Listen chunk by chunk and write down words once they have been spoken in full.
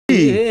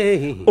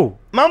Oh,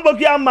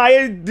 Mambokia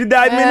my did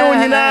I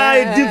mean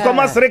na di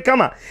koma sere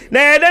kama. Na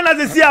e den na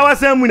se si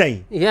awasam mu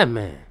nan. Yeah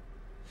man.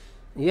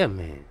 Yeah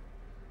man.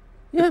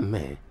 Yeah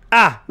man.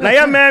 Ah, na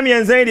ya man mi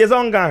ensan de so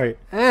nkan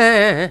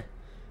he.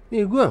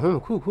 Me go home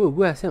kuku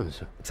go asem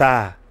so.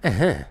 Sa.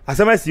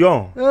 Asema si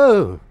on.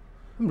 Oh.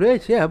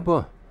 Breach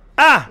abo.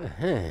 Ah.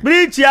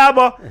 Breach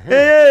abo.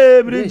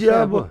 Breach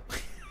abo.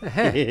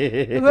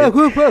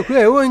 Kweku Poku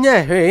e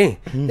wonya he.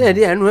 E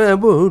de anu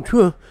abo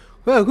tu.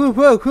 Kweku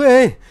Poku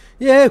e.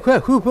 Ye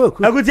Kweku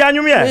Poku. Akuti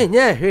anyum ye.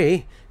 Nya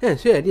he.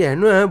 Enso de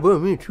anu abo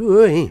mi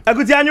tu e.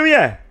 Akuti anyum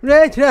ye.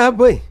 Breach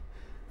abo.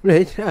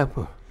 Breach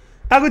abo.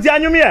 Akuti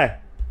anyum ye.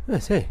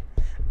 Say.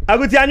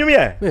 Akuti anyum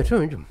ye. Me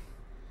tonjum.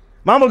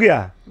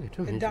 Mambokia.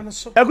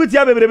 Edanoso. Akuti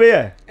abebrebe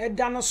ye.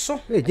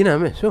 Edanoso. E gina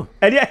me so.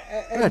 Ede.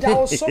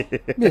 Edanoso.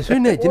 Me so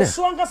na gina.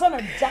 So anka na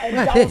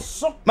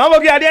edanoso.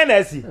 Mambokia de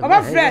na si.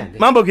 Baba friend.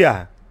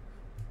 Mambokia.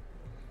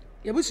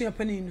 Yebusu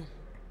yapani no.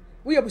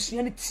 Wo yebusu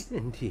ya ne ti.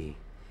 Enti.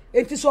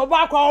 Enti so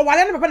ba kwa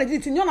wale na papa na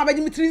ti nyo na ba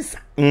jimitri nsa.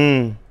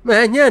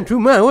 Ma nya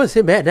ntuma wo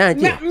se be da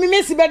aje.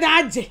 Me si be da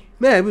aje.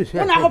 Ma ebusu.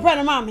 Wo na akopɛ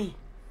na maame.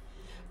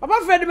 Baba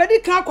friend be di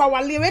kan kwa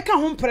wale we ka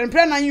ho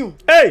mprempre na yu.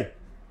 Hey.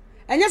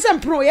 Enye se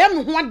mpro ye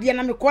me ho ade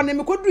na me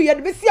ko duru ye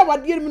de be si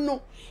awade mi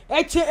no.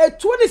 Eche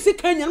etuo ne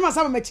sika nya na ma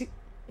sa machi.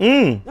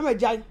 Na ma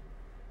jai.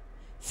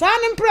 Sa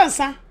ne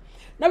mprensa.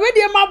 Na we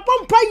de ma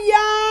bompa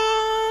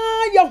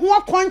ya ho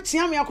akwanche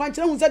am ya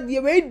akwanche hu sa de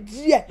we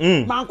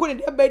die. Ma nko ne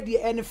de be die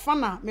ene fa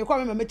na me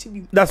kwa me machi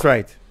bi. That's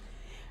right.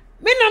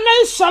 Me na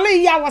na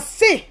sole ya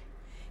wase.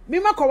 Me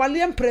ma kwa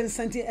wale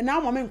mprensa nti na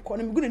ma me nko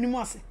na me gu na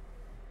nimu ase.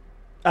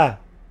 Ah.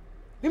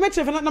 Me me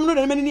chefe na no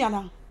de me ni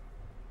ana.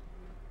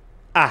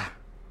 Ah.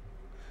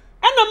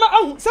 Ana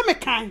ma se me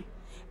kan.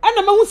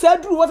 Ana ma hu sa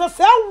duru wo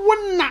sa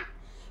wona.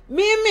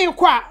 Me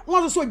kwa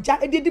wo so ja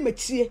ededi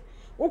machie.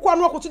 Wo kwa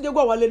no akoto de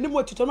gwa wale ni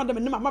mo tito na de me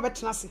ma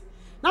betena se.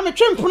 Na me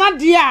twempona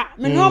de a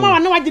me no ma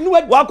wane waje ni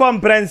wadi. Wa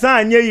komprensa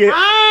anye ye.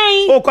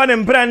 O kwa ne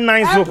mpren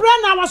nan so.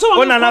 Mpren na waso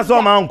wo na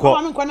so ma nko.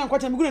 Ma nko na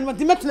nko me gu na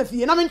de metena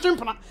fie na me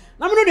twempona.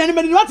 Na me no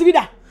de ni wati bi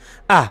da.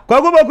 Ah,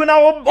 Kweku Poku na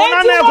wo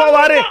na na kwa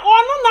ware.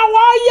 Ono na wo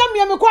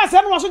ye me kwa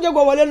se no waso je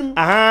gwa wale ni.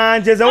 Ah,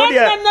 jeze wo de.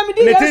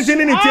 Ne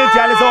tintin ni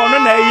tietia le so ono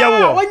na eye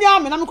wo. Wonya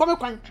me na me kwa me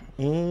kwan.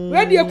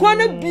 We de kwa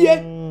na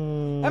bie.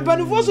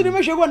 Empanufo so de me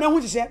hwego na hu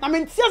hye. Na me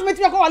ntias me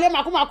ti kwa wale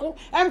mako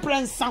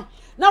emprensa.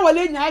 Na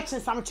wale nya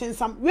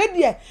chinsam. We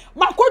de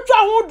makotwa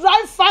ho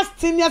drive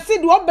fast ni ase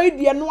de oba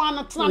die no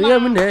anatena na. Ye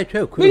me na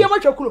atwa kuro. Me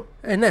matwa kuro.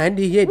 Na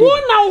andi ye de. Wo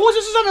na ho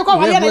so me kwa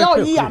wale na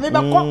yo yi a me be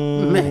ko.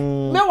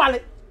 Me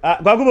wale. Ah,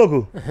 Kweku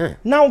Poku.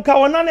 Na uka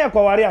wona na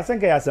kwa ware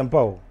asenka ya sempa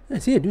o.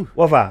 Se du.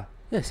 Wofa.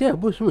 Se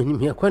abusu ni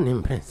me kwa ne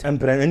mprensa.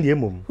 Empren ndi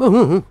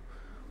emom.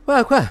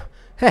 Wa kwa.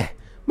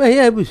 Ma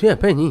ye abusu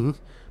apani.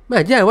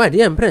 Ma ja wa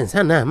de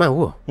mprensa na ma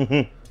wo.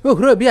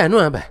 Okro bi anu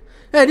aba.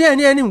 Ade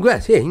ani ani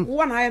mgwa se.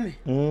 Wo na ye me.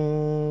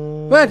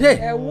 Wa te.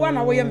 Wo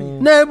na wo ye me.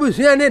 Na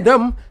abusu ne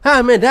dom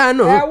ha me da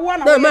no.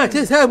 Na ma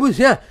te sa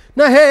abusu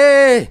na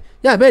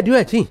ya be du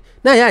ati.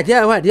 Na ya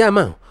ja wa de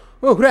ama.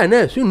 Okra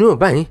na sunu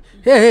ban.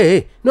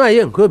 No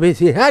aye nko be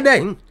si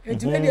adan.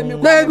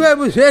 Na gwa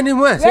abusu ni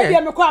mu ase. We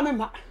de me kwa me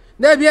ma.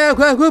 Na bia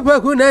Kweku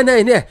Poku na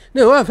ne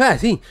wa fa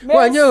si.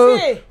 Wonyo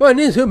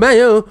oni su ban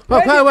yo.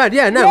 Papa wa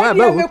de na wa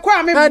ba.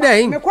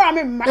 Adan. Me kwa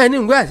me ma. Ani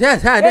ngwa se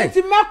asa adan.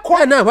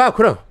 Na wa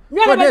kro.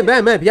 Ko de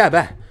ba ma bia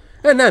ba.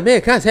 Na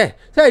me ka se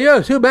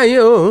yo su ban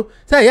yo.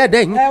 Sa ya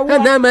dan.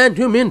 Na ma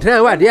tu min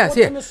tra wa de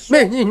ase.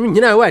 Me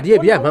nyina wa de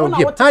bia ma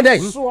wo. Adan.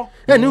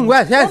 Ani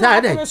ngwa se asa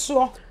adan.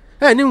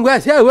 Ani ngwa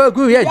se wa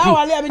gu ya ji.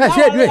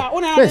 Ase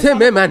du. Se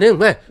me ma ne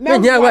ngwa. Me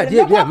nya wa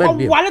de bia ma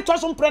bi. Wale to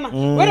so mprena.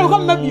 We de ko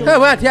ma bi.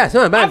 Wa ti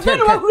asa ba ti.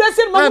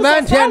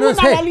 Ba ti no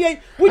se.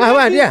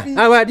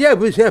 Awa de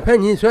abusu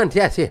apanyi so anti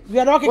ase.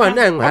 Wa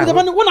na ngwa.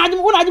 Wo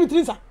na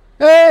Dimitrinsa.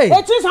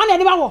 Dimitrinsa na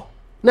de ba wo.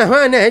 Na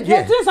ho na eje.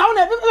 Dimitrinsa wo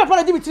na be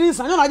pa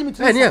Dimitrinsa. No na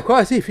Dimitrinsa. Ani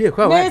ko si fie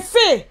kwa wa. Me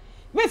se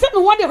me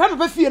wo de kwa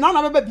me fie na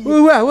na be bi.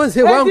 Wa wo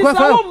se wa nkwa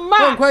fa.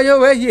 Nkwa yo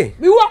wa yi.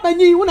 Mi wo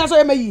apanyi wo na so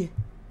ye ma yi.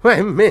 Wa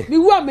me. Mi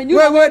wo amanyi.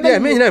 Wa de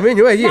me na me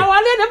yi. Na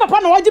wale na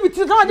papa na wa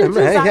Dimitrinsa na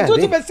Dimitrinsa. Tu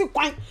ti be si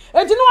kwan.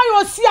 Enti no wa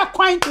yo si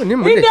akwan. In the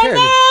name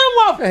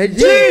of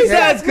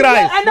Jesus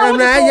Christ.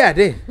 Na ya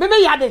de. Me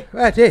ya de.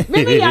 Wa te.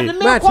 Me ya de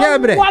me ko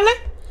wale.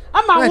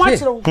 Ama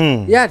watchero.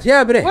 Ya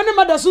tiabre. When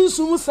ma da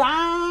sunsum sa.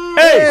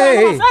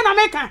 Na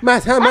meka.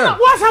 Masama.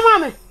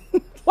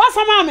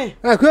 Wasa mame.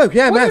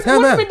 Akopia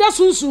masama. Me da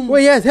sunsum. Wo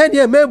ya se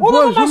de me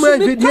bo suma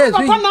video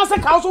so. Na se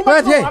ka so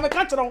ma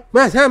ka chero.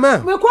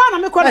 Masama. Me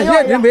kwa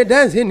na yo. Me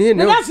dance ni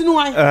no. Me dance ni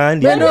wan.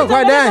 Me no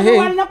kwada he.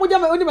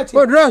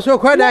 O draw so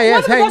kwada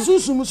ya sai.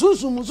 Sunsum.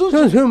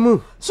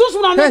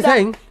 Sunsum na no da.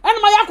 En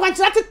ma ya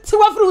kwanchira ti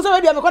wa furu so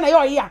we de me kwa na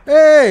yo ya.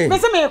 Me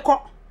se me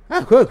ko.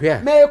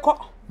 Akopia. Me ko.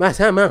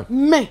 Masama.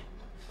 Me.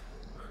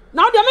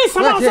 Now the me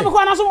sama so me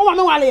kwa na so wo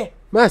me wale.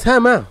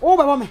 Masama. O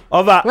ba me.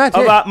 Over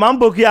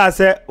Mamboki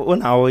ase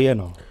una wo ye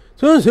no.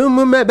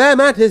 Sunsum me ba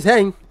ma te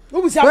sai.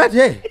 Wo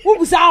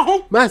busa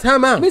ho.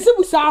 Masama. Me se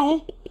busa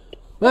ho.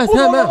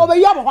 Masama. O be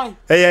ya bo hwan.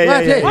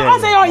 Yeah. Ma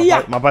say yo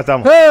ya. Ma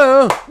patam.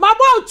 Oh. Ma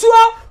bo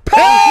tuo.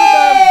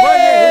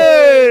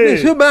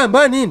 suba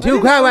bani nti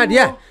kwa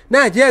wadia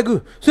na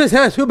jegu so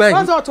san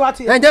suba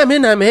anja me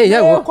na me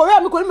ya wo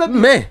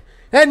me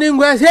eni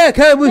ngwa se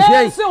ka bu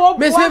sei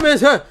me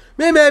so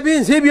me bi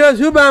nsi bi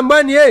suba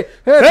bani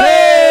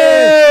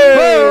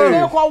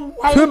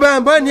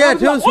suba bani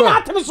atu so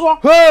na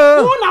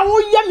wo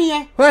ye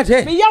me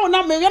me ya wo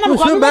na me na me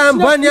suba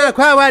bani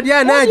kwa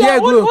wadia na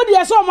jegu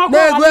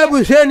na gwa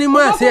bu sei ni mu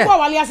ase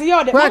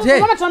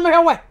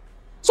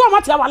so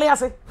much ya wale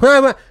ase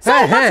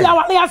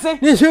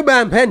ni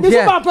suba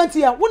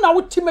mpantia wo na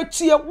wo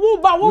timachie wo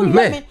ba wo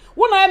yeme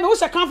wo na me wo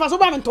se kanfa so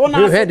ba me to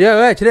na ase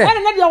wa kire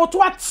na de wo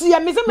to atie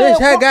me se me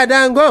sha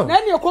gadango na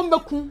ne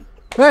kombeku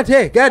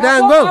wate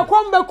gadango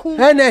kombeku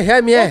na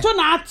hwamie to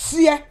na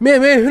atie me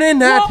hwene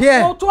na atie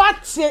wo to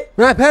atie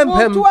na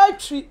pempem to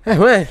atwi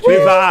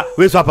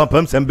we so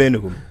pampam sem be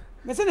no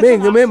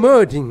me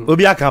modin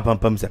obi aka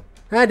pampam sem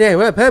ade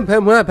wa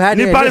pempem wa pa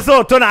de ni pare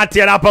so to na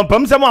atie na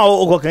pampam sem a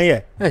o kan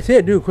ye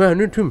se du kwa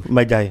no tum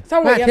majai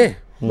wate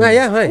ma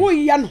ya hwan wo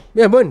ya no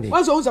me bondi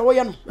wonso wo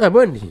ya no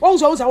bondi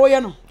wonso wo ya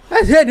no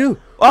se du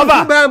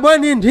oba ba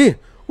bondi ndi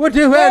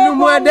wote hwa nu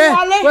mu ade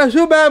wa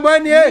suba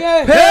bondi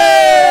hey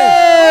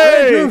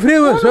du free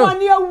wo so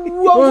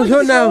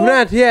na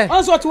hratie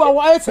wonso to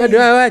wa ese do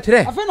wa kire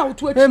afa na wo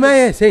to atwi me ma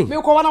ye sen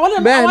me ko wana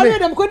wale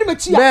dem ko di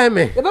machia be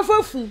me e be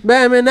fafu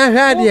be me na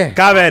hwa de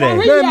ka be de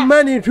be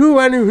mani tu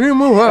wani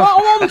hrimu ho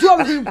o mu tu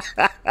him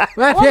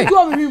wate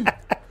tu him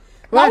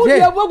wate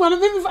e bo gwan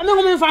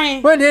me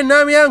fan wode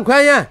nam yan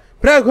kwanya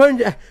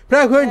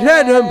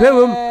prakonja do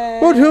pewum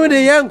utu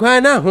de yan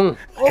kwana ho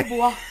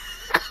obua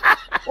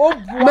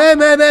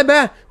me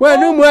wa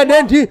nu mu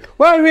adenti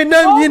wa hwi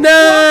nam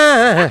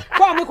nyina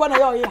kwa me ko na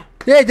yo ya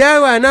ye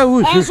jawa na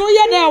wusu enso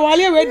ye na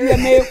wale we de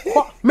me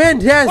ko men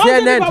tia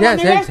se na tia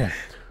se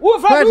wo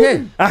fa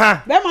du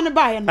aha be man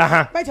ba ye no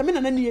ba che me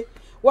na nanie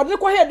wode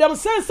ko he dem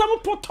sensam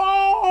poto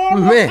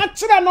a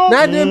kire no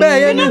na de ba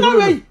ye ni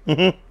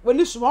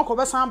woni sumo ko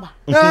be samba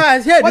se du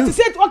what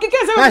say okike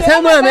se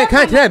asama me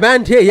ka kire ba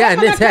ntie ya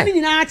ne se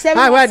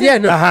wa de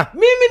no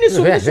mimi ni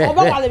sumo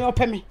oba wale me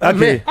opemi e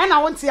na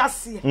wonte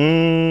ase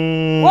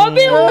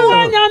obi wo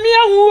anyame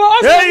ahu o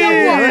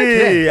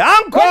hey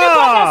anko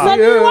wa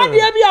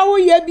de bia wo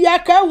ye bia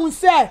ka hu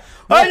se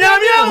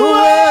anyame ahu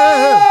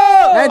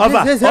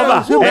oba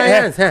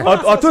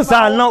oto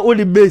sa na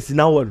oli base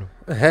na wo no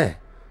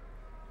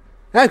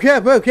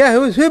akwa pokwa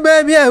hu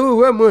suba bia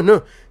hu mu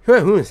no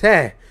hu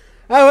se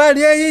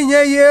awari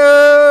yinya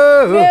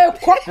yo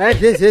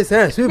this is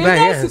suba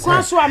ya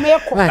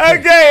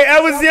okay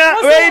awusia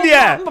we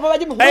dia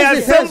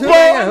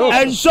simple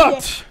and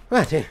short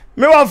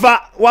me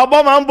wafa wa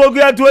bo man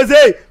Pokuah to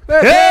say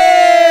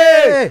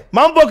hey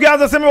man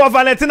Pokuah so me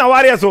wafa let na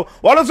wari so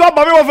wolo so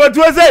ba me wafa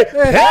to say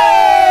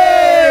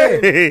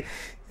hey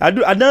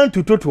adan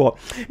tutoto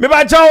me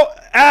ba chaw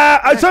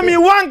so me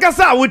wan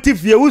kasa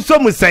wotifie wo so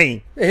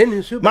musen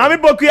Maame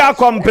Pokuah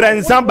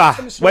komprensa ba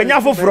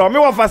wanya foforo me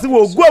wafa se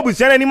wo gu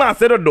abusuan ani ma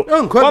se dodo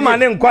ko ma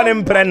ne nkwa ne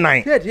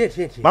mprennan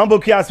Maame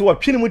Pokuah se wo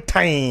twini mu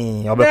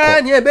tan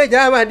obekọ ne be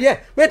jawa de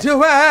metu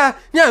hwa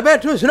nya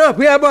betu snop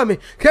ya bo me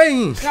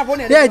kai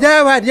ya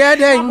jawa de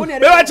den me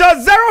ba chaw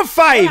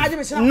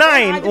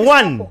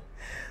 0591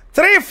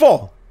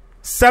 34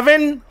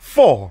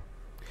 74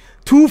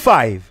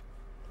 25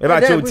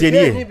 eba chaw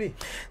tienie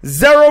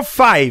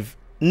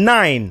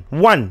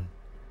 0591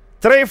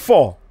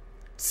 34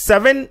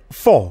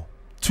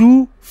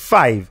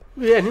 7425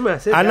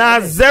 and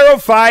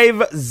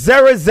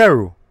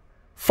 0500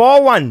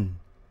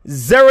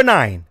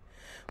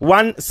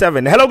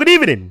 410917. Hello, good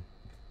evening.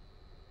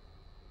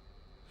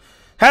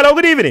 Hello,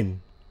 good evening.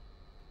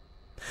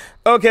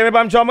 Okay, maybe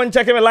I'm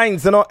checking my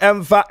lines. No,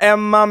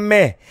 Emma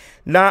me.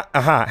 Na,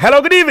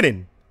 hello, good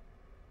evening.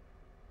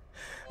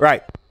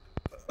 Right.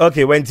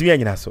 Okay, when to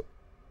me so.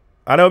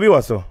 I know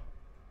be so.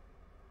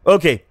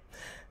 Okay.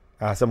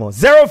 Some more.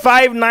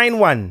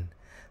 0591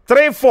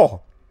 34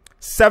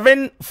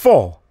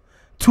 74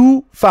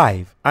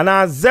 25 and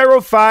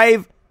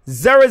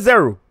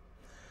 0500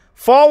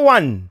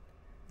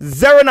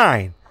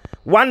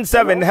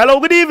 410917. Hello,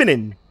 good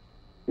evening.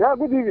 Yeah,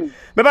 good evening.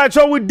 Maybe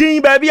show with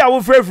Dean baby, I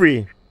will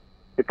free.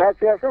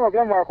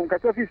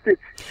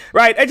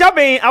 Right, a job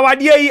in our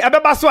dear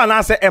Ababaso and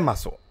answer Emma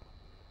so.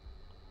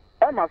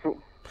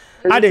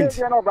 I didn't.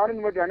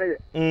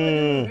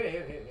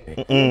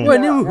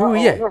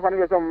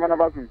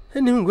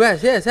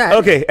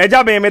 Okay, a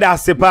job made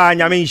us a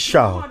pan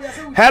show.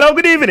 Hello,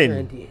 good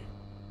evening.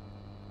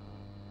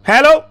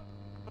 Hello.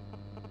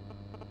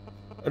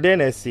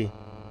 Then I see.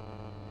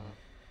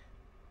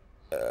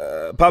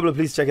 Pablo,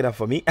 please check it out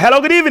for me.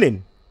 Hello, good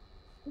evening.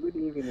 Good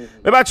evening.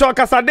 Maybe I talk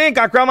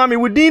Casadenka, grandma, me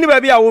with Dean,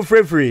 baby, I will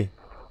free.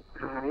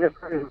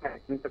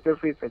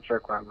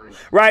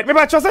 Right, maybe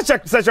I trust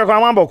such a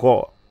grandma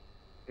call.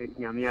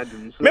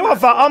 Me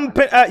wafa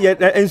ompe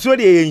enso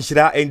de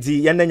enhira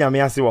enti ye na nyame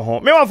ase wo ho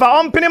me wafa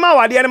ompene ma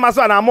wade ene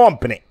maso na ma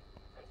ompene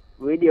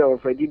we dey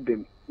ofadi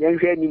bem ye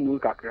hwe ni mu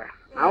kakra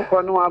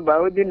anko no aba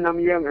odi nam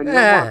ye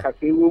na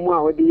akase wo mu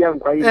a odi ye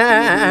nkwa yi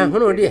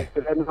hono de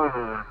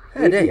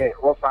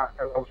wafa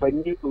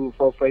ofani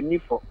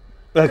fo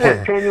Okay.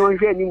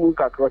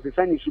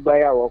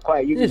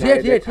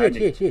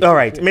 All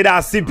right. Me da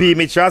CP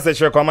me chance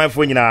share come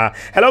phone nyina.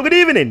 Hello, good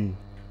evening.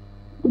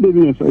 Good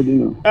evening,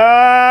 Fredino.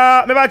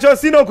 Me ba cho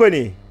sino ko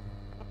ni.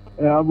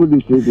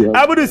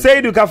 Abudu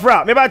Seidu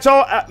Kafra. Me ba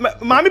cho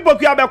Maame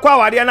Pokuah be kwa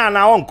wade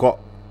na wonko.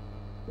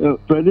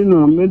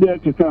 Fredino, me dey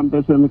keka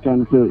mpesa me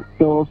kan say.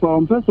 So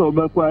for mpesa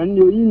be kwa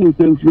ndi yi ni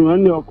senfru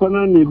ani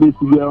okona na be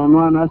sibia ono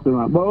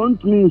anasema. But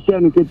want me share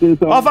ni kete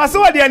so. Of ase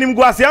wade anim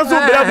guase anso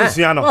bra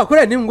busua no.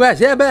 Okora nim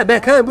guase be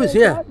kan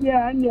busua.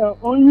 Yeah, ani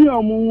onyi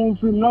omu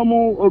film na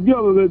mo obi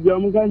obe bia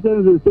mo kan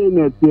say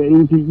net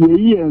nti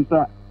ye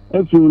ensa.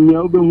 All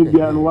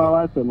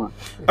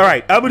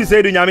right, Abudu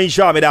Seidu Nyame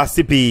Insha me da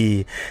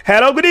CP.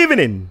 Hello, good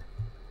evening.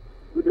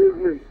 Good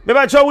evening. Me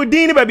ba cho with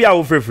Dini baby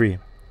awo free.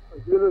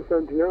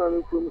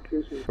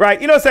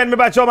 Right, innocent me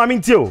ba cho ma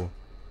mintio.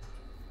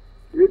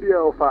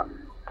 Video ofa.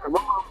 Mama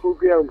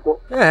Pokuah mpo.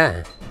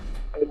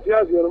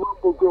 Just your mama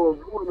Pokuah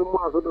no mo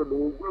aso do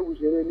gwu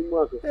shere ni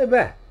mo aso.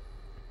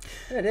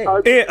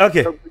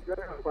 Okay.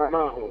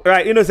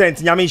 Right, innocent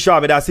Nyame Insha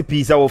me da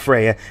CP sa wo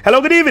free.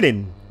 Hello, good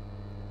evening.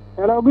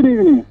 Hello, good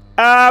evening.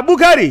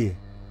 Bukari.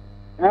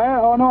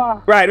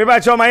 Ono. Right, me ba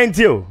cho ma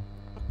intio.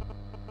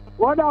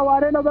 What are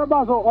ware no be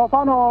ba so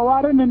ofano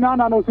ware ni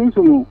nana no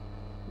sunsumu.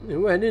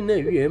 Wani na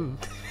wiem.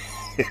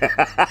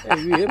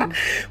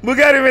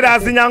 Bukari me da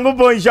sinyango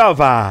bon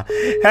shafa.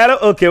 Hello,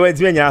 okay, wait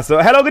me nya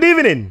so. Hello, good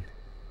evening.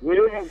 Me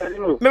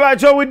ba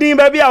cho with din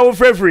baby awo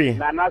free.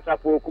 Nana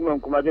sapo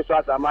kuma je so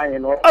asama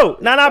yin no. Oh,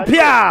 nana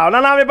pia,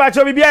 nana me ba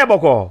cho bibia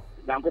eboko.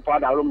 Nana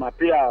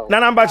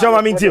mba cho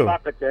ma mintio.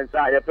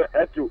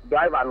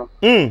 Driver no.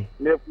 Ne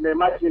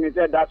machine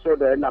say that so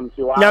the nam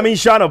si wa. Nyame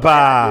Insha no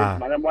pa.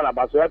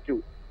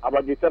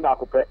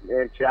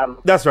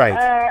 That's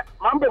right.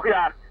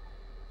 Mambokia.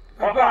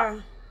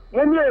 Ofa.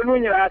 When you know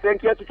you are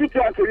thank you to keep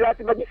your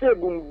curiosity but you say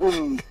boom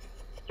boom.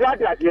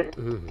 Just like it.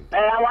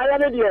 I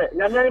want to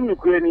nyame mu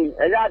kwani.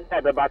 Ya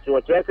da ba so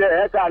che say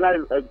e ka na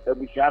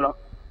abushano.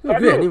 Ya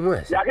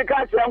ke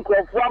ka tram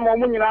krofo am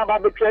mu nyina ba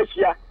betwa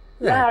hia.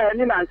 Yeah,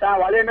 ni na nsa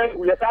wale na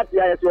ulesati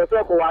ya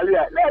so ko wale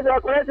ya. Le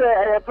ko se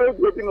e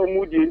group no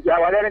mudi nti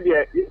wale na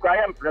de ko I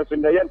am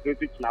president ya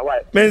mpetu na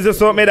why. Menzo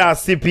so me da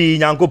CP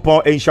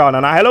Nyankopon Insha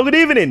na. Hello, good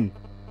evening.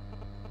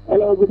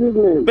 Hello, good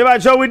evening. Me ba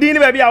show we din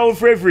baby awo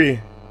free.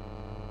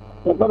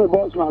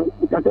 Boss man,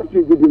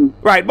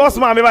 right, boss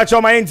man me ba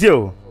show my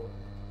intio.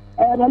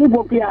 Nani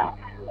Pokuah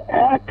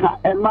ka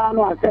e ma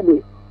no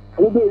asebe.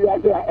 O be ya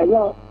ke e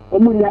yo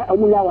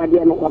omunya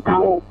wade no o ka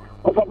ho.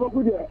 O fa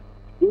Poku de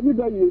you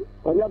do you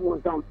or you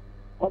want some.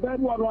 Or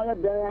then one wire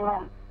there.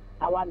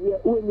 I want you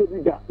only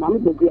bigger. Mammy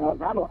Pokuah,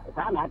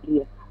 I'm not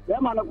here.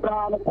 Them on the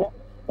ground or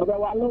the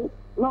one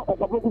no of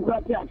a Poku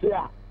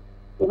here.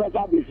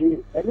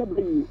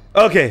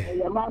 Okay.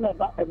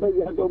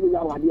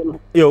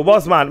 Yo,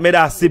 boss man, me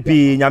da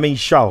CP Nyame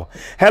Insha.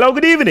 Hello,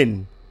 good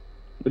evening.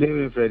 Good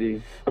evening,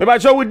 Freddy. Me ba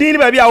cho with Dini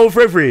baby awo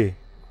free.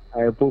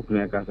 I Pope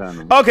na kasa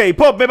no. Okay,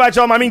 Pope me ba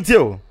cho ma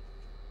mintio.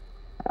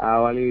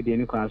 Awale de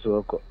ni kwan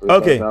so ko.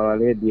 Okay.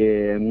 Awale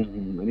de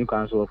ni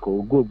kwan so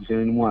ko go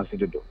busen ni mu ase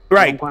dodo.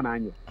 Right.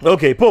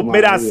 Okay, Pope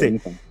me da se.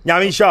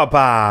 Nyame Insha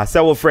pa se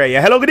wo free.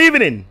 Hello, good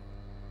evening.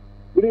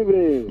 Good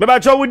evening. Me ba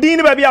cho with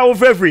Dini baby awo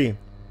free.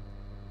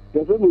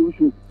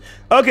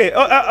 Okay,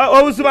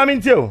 oh so ma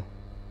mintio.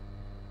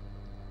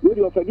 We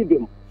do forgive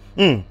them.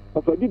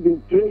 Forgive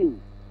them train.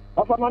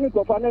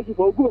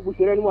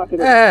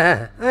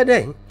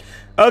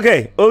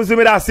 Okay,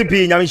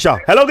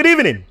 hello, good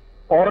evening.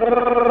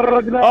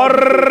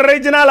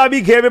 Original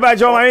Abike, by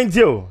John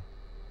Marintio.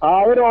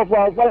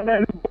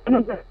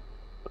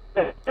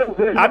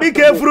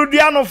 Abike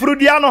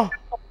Frudiano.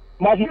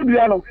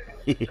 Masudiano.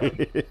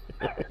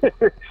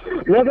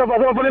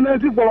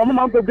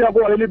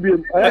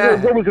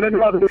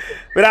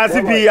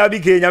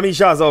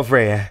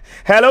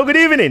 Hello, good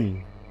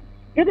evening.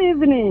 Good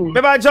evening.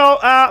 Beba Joe,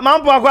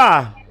 Maame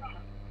Pokuah.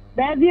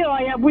 Baby,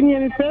 oya bunye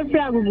mi fefe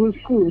Agogo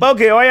school.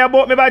 Okay, oya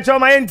bo me ba Joe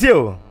ma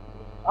entio.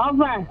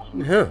 Over.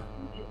 E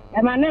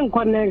ma ne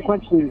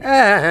nkochi.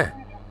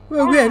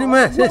 We ani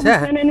ma se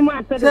sa.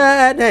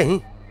 Sa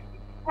dai.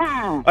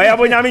 Oya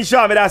bo Nyame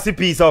Insha me da si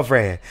peace of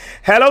free.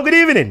 Hello, good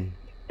evening.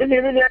 Good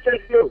evening,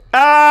 you.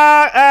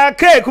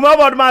 Kweku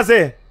Poku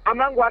Maame.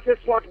 Amangwa se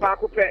sport ba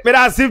ko pe. Me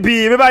da si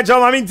bi me ba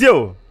Joe ma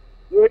entio.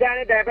 You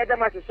done the better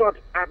match sort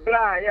a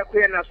blah, ya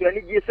queen as well.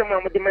 You some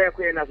of the Maya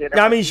queen as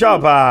Nyame Insha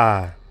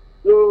pa.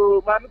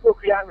 So, Maame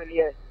Pokuah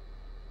here.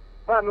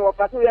 Mammy,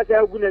 what you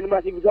are good and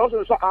massive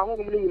also so I'm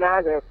going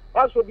to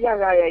also be a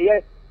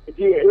guy.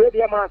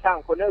 The amount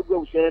of for no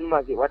go share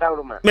massive.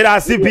 Whatever. Me da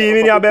si bi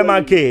me ni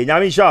abema ke.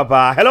 Nyame Insha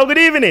pa. Hello, good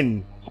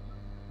evening.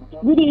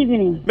 Good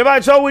evening. Me ba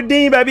Joe with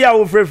Dean baby I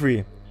will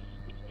free.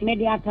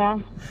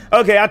 Mediata.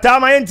 Okay, ata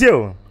ma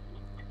entio.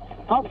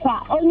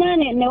 Ofa,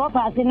 onyane ne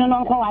wofa sinu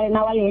no nko wale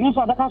na wale ni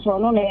so beka so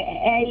no ne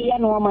ye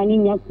no ma ni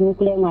nya ku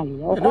kule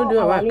ngale.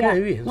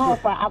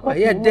 Ofa akwa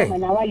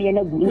na wale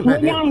na guru.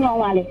 Nya nya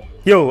wale.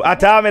 Yo,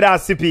 ata me da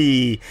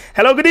sipi.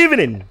 Hello, good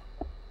evening.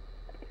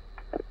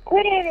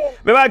 Good evening.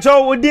 Me ba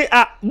cho udi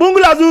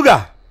Bungula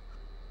Zuga.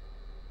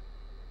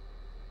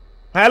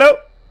 Hello.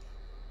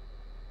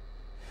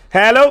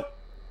 Hello.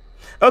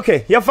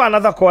 Okay, you find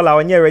another caller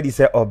when you're ready.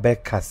 Say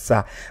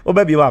Obekasa.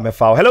 Obebi wa me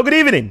foul. Hello, good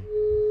evening.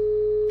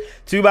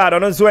 Too bad. I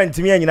don't swear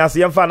to me and you see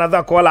you find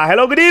another caller.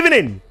 Hello, good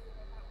evening.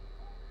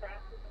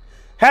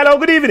 Hello,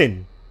 good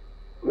evening.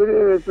 Good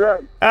evening, sir.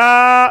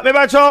 Me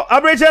bacho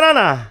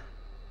abrechana.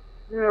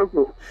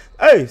 Sinoko.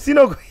 Hey,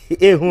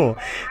 Sinoko.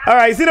 All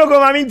right, Sinoko,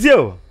 mami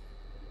tio.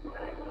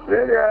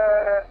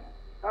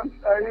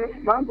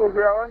 Man go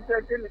ground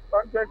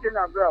checking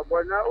abroad,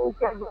 but now who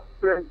come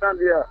to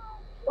here?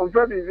 I'm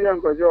very busy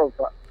and go job.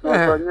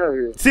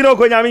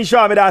 Sinoko nyami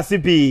show me that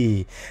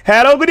CP.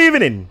 Hello, good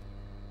evening.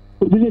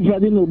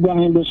 Fredino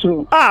Buahin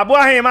so.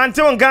 Buahin man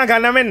ti won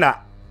kan na me na.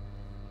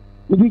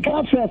 We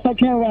can't say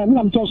second one.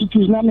 I'm talking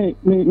to na me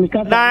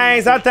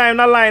nice, that time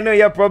na line no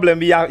your problem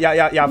be ya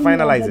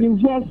finalize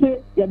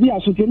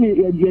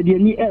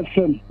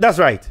it. That's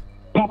right.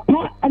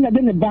 Papa and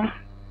then ba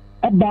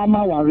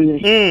ma ware.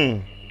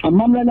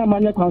 Amamre na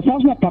manya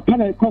consensus na papa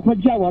na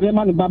kokoja ware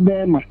ma ne ba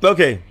be ma.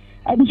 Okay.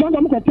 I be sure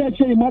dem ko tell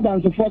say more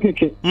than 4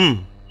 keke. E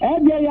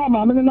dey ya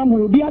ma me na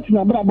mo bi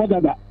atina bra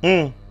bodada.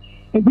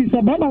 Ebi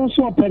se ba na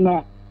so open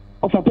na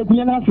of a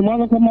pekunya na se mo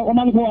no ko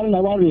ware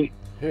na ware.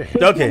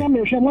 Okay.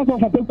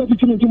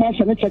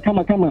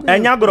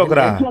 Enya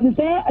grokra.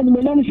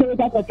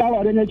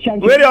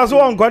 Where also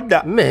on got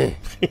that me.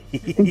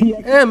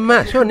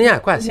 Ma so ne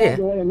akwase.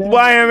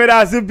 Boy me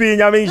da supi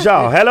nyame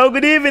show. Hello,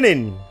 good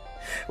evening.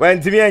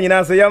 When to me and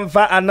you say you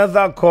for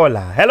another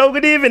caller. Hello,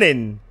 good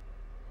evening.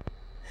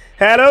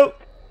 Hello.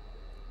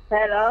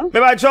 Hello. Me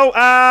ba chow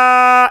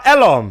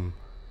Elom.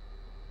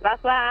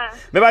 Papa.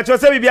 Me ba chow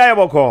se bibia ye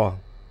boko.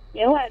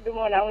 Ye wa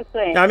dumo na wo so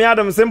e. Nyame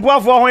adom simple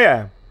afo ho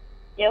ye.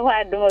 Ye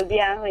wa dumo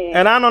bia ho ye.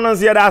 And I no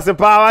see that as a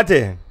power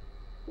te.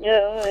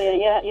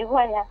 Ye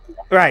wa ya.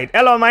 Right.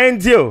 Elom my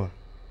into.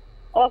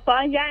 O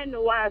fa ya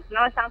no once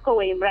na sanko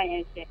we mbra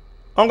yen hye.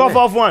 Ongo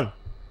for one.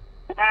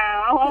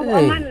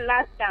 Man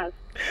last chance.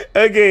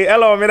 Okay,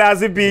 hello, me da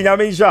CP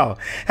nyame show.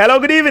 Hello,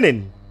 good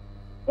evening.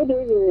 Good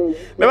evening.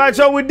 Me ba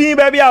chow with din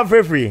baby am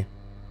free.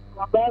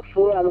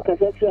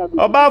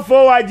 Oba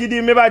fo wa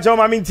gidi me ba chow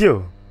mami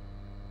ntio.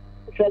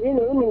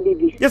 Fredino umi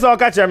bibi. Yes, I'll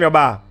catch him your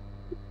bar.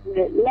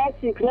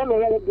 Last week na me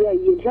ready do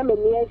you tell me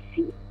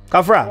merci.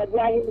 Kafra.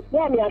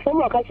 Na me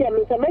asomo ka che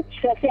me me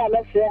chese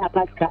amefre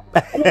Apaska.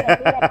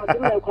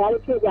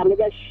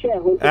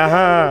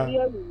 Aha.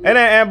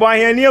 Ene boy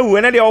here near you,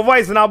 and your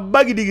voice now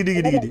baggy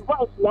diggy.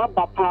 Voice na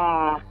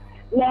papa.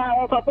 Na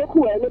Wofa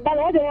Kweku e me ba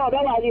na dey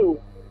odo wa you.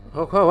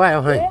 Oko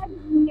wa ho.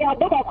 Ya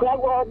do ka kura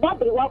go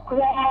babri wa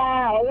kura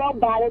o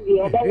ba le bi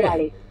odo wa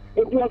le.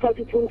 E bi o fa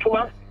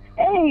tuntuma.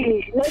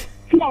 Hey, let's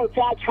flow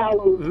cha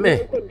me.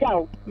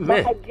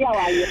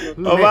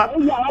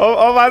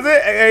 Over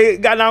say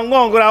Ghana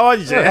ngongura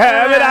woje.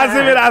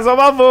 Me da so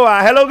ba fo.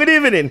 Hello, good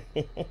evening.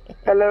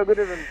 Hello, good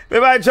evening. Me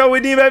ba chow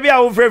with you baby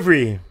a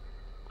free.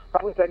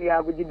 Papa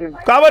ya bujidim.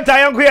 Ka ba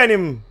tayan ku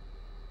yanim.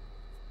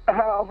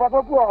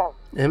 Papa ko.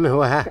 Me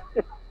wa ha.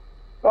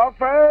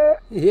 Papa.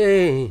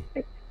 Ye.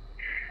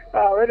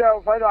 We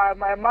do find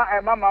my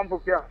mama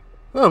Pokuah.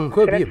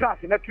 Ko bi.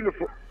 Na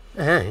tulufo.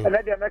 Okay,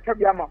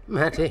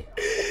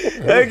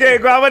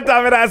 grab a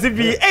time at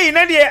CP. Hey,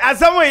 Nadia, as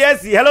someone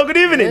yes. Hello, good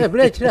evening.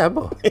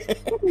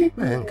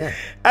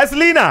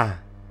 Aslina.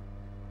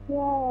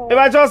 If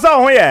I just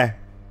saw here.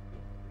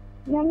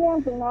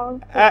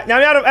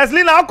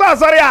 Aslina, of course,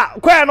 sorry.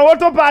 Quite no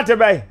auto party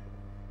by.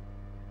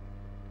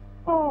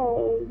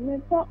 Oh,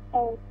 Mr.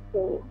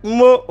 Also.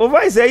 Mo, if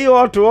I say you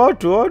ought to.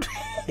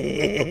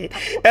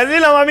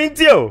 Aslina, I mean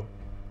to you.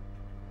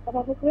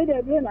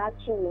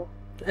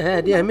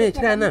 Dear me,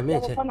 China, me.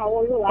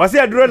 Was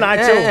it a drone? I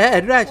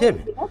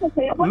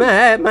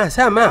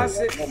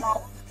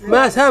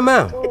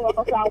Masama.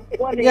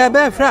 Yeah,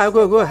 Befra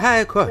go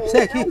high court,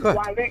 second court.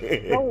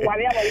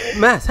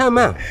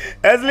 Masama.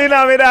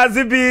 Aslina, with us,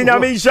 Zippy,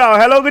 show.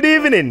 Hello, good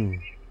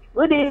evening.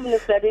 Good evening,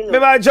 Fredino.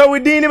 Maybe I Joe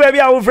with Dini, baby,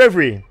 I will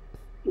free.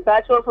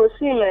 That's what for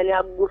seeing and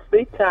I'm good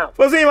free town.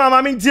 For seeing my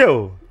mammy,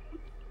 too.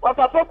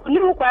 Wofa Kweku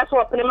new class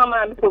of Poku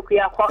Maame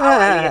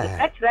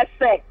Pokuah. Let's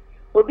say.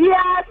 Obi a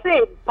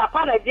say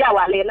papa na dia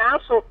wale na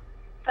so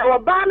so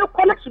ba no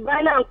kola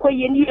suban na anko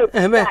ye ni e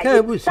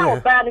ka bu so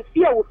ba no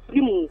fie wo firi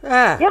mu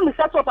ye mi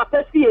sa so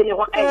papa fie ni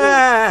ho e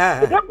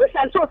do bu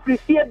san so firi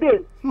fie be e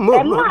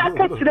no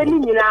aka kire ni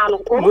nyina no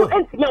o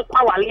entime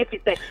kwa wale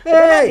fite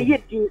ye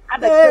di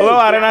ada o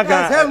ware na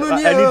ka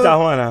anita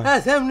ho na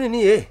asem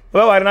ni e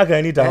o ware na ka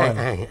anita ho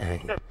na.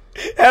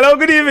 Hello,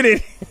 good evening.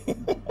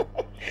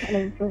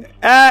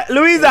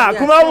 Louisa,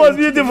 Kuma was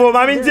beautiful,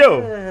 mami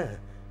too.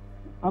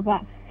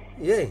 Papa.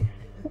 Yeah.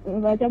 Hey,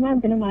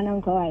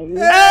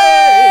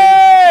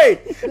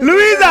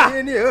 Louisa,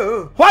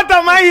 what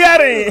am I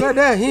hearing?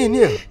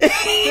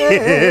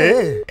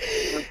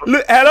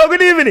 Hello,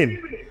 good evening.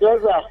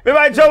 Yes, sir. Maybe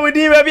I show with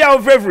you, maybe I'll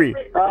free.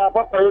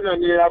 Papa, you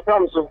know, I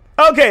promise you.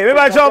 Okay, maybe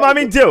I show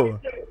mommy too.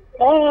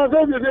 Oh,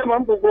 this is the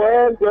man to go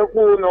and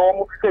Kweku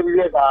no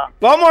Kweku.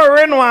 One more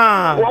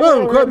Renoir.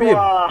 Oh, come here.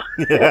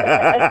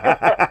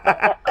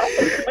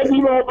 And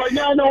you know, but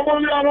now no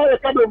one is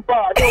coming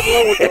back.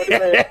 That's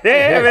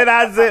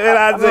it.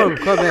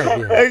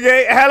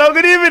 Okay, hello,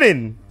 good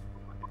evening.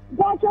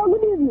 Good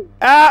evening.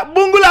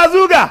 Bungula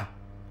Zuga.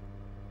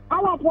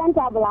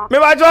 Me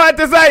wa jo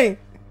ate sai.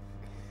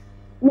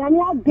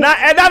 Na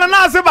eda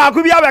na se ba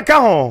ku bia be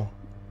ka ho.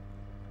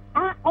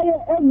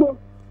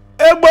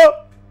 Egbo.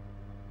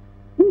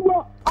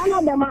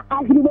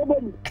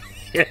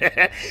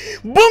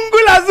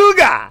 Bungula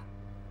Zuga.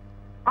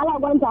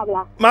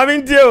 Mami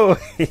ntio.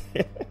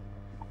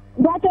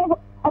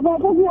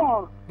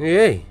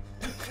 Hey.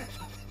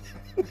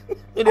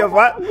 Idio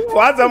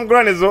for some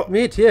grown so.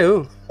 Me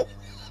too.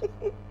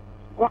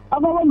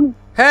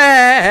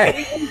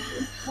 Hey.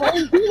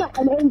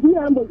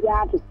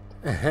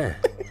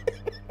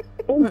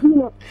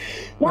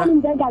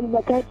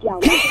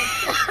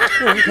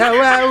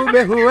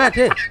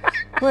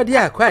 What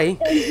dia kwai?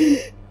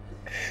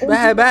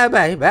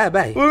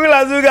 Bye.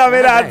 Bungula Zuga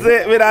me that's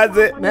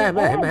it.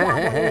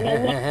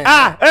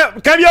 Bye.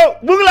 Come yo,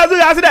 Bungula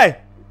Zuga aside.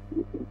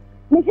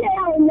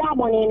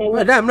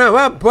 Madam, now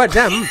what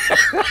damn?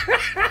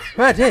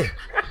 What?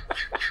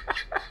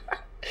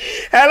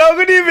 Hello,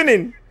 good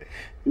evening.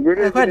 Good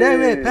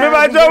evening. Me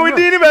ba jo we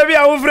dini baby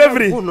a wo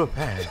frefri.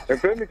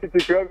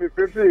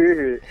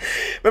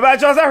 Me ba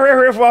jo sa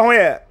hwe for ho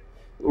ye.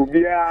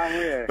 Ubia ho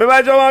ye. Me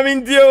ba jo ma mi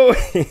ntio.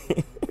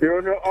 Yo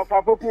no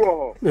Wofa Poku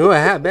ho. No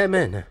ha be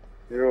man.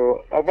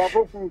 Yo Wofa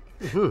Poku.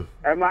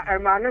 Ema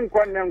ne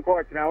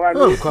nko kina wa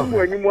no ku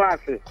animu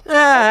ase.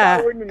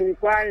 Woni mu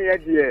kwan ye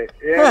de.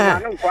 Ma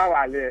ne nkwa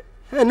wale.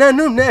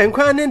 Nanum na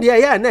nkwa ne de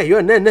ya na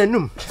yo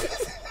nanum.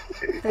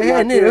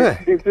 Man okay,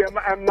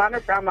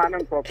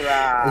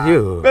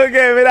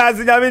 me that's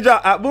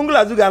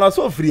Bungula Zuga no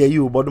so free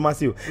you, but do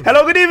you.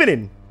 Hello, good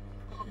evening.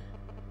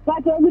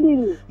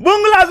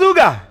 Bungula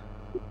Zuga.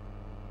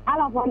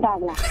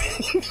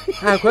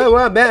 Akwa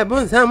wa be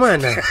bun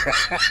samana.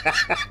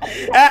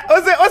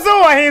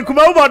 Oso wa hin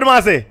kuma ubo do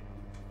mase.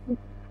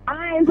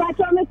 In fact,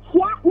 me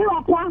kia ni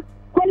wapa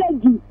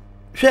college.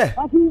 She.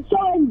 Ati so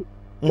ni.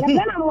 Ya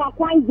na mo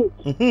kwanje.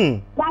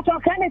 Ba to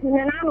kanet ni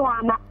na no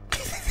ama.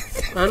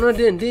 Ano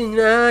din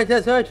na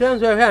just so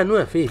transfer here no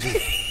afeedi.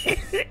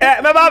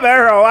 Me ba be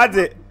hro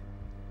wate.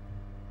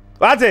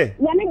 Wate?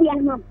 Ya me dia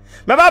na.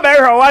 Me ba be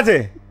hro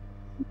wate.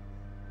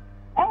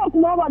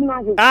 Kuma ba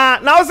na se.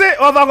 Now say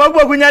Wofa Kweku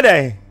Poku nya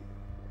dey.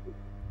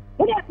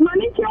 Ode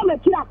mami ti o me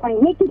kira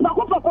kwan, me ti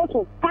Poku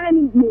so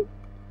kan ni.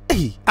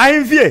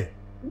 Ayin fie.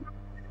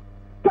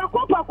 Poku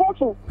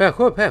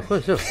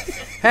so.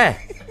 Hey.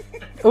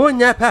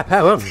 Onya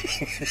papa won.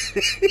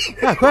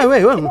 Akwa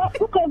we won.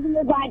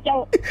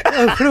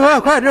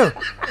 Akwa do.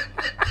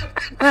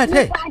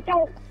 Ate.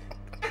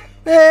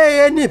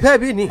 Ni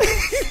pabi ni.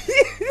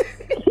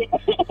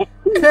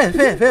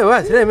 Fe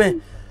wa sere me.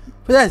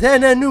 Pula se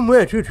na nu mu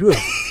atutu.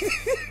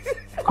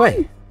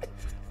 Kwai.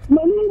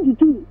 Mami ndi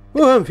tu.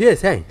 Wo mfie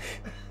sai.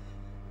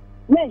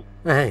 Me.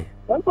 Ai.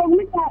 Ko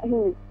mi ta.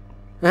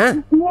 Huh?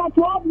 You are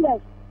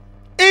 12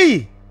 Eh.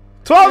 years.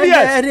 12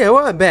 years. Eh,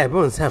 wa be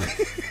bon sam.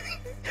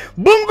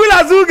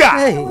 Bungula Zuga.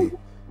 Hey.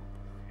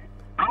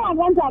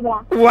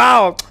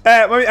 Wow.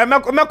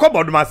 Me ko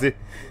bodumase.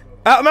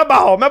 Me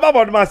ba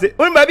bodumase.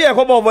 We ba bi e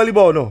ko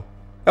volleyball no.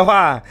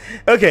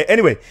 Okay,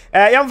 anyway.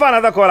 Yam fa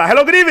another caller.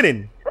 Hello, good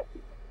evening.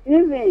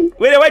 Evening.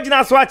 We dey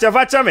wajina so ache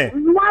facha me.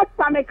 What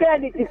me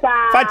credit is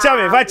Facha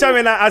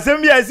me na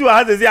asem bi asi wa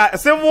hazezi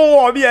asem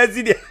wo bi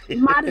asi de.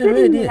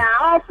 Madina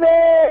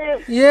ofe.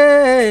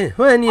 Yeah,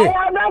 when you.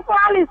 I no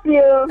policy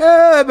you.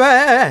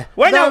 Ba.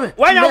 When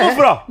you move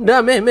from?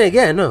 Da me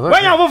again no.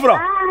 When you move from?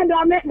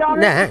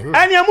 Nah.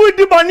 And you move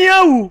di boni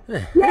awu.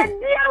 Yeah,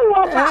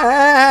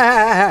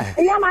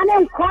 you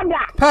man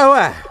koda.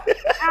 Power.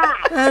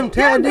 I'm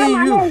telling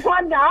you.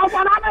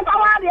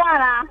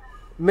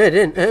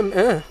 Medin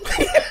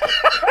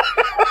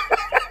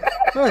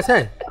What's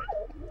that?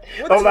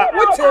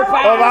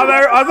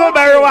 Ozo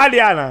very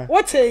wadiana.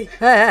 What?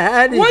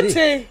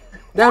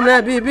 Damn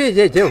na bibi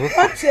jejo.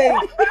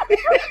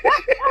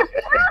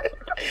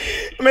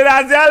 Me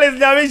that's Alice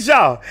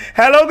Nyamisha.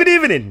 Hello, good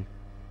evening.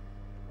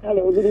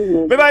 Hello, good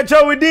evening. Me ba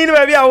cho we din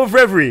baby a wo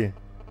free.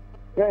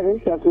 Yeah,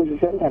 this is a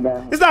center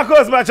da. It's not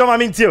cause ma cho ma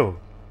mintio.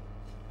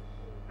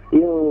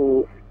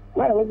 Yo,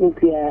 why we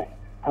here?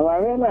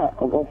 Our arena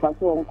of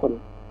Faso uncle.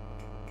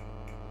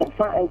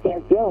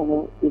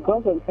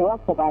 Because of the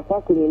work of our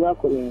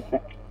family,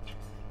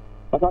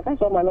 but I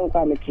can't man on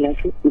family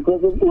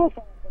because of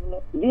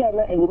we are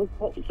not able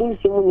to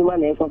see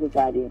money for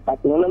society,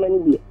 but no many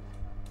years.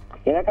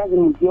 And I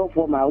can't do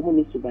for my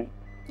own to buy.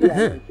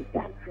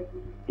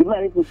 You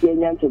manage to see a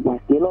young to buy,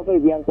 you know, very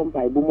young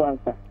company, boom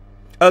answer.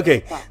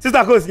 Okay,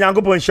 Sister Coast,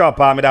 Yankopon shop,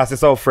 me that's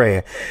so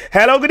free.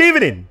 Hello, good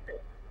evening.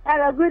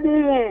 Hello, good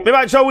evening. Me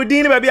ba cho we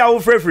din baby a wo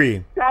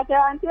free.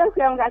 Auntie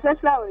Akyem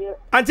Agogo.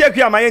 Auntie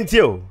Akyem my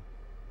entio.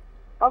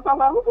 Papa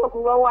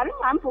Poku Maame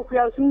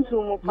Pokuah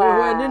sunsun pa.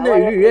 Wa ni na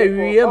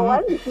wiye mu.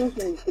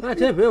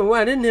 Ate me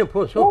wa ni ne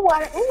po so. Wa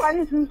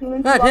ni sunsun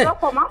nti wa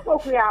ko Maame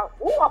Pokuah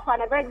wo fa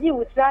na be ji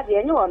wutra de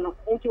enye wono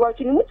nti wa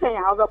twini mutan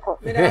ya obekọ.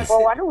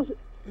 Wa ni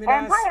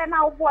empire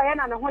na wo boy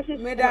na ne ho hye.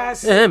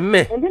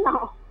 Me. Ndi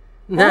na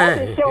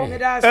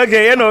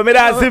Okay, you know, me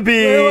that's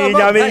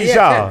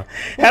Nyamisha.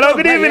 Hello,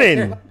 good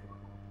evening.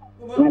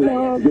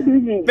 Hello, good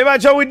evening. Me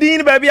bacho with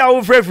Dean baby I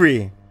will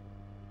free.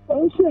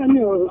 Oh,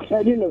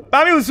 Fredino.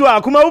 Mami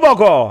usua kuma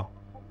uboko.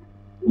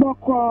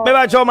 Boko. Me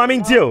bacho mami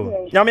ntio.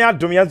 Nyame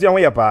adom yanzu yan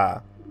we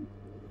pa.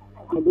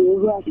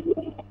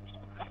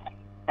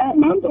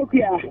 Maame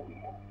Pokuah.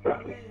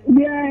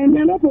 Bia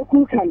na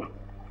Poku kan.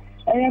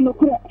 No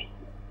kura.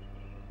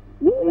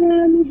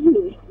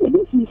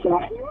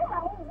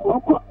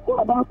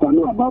 Abako.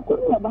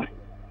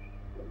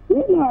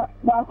 Ina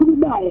ba ku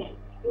bae.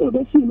 O be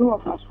si no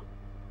afaso.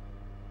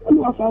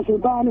 No afaso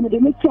ba na me de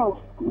me chaw.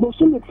 Bo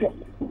so me pe.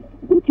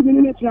 Uti me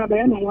ne tra ba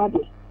ya na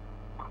wade.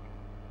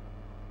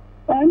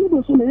 Ani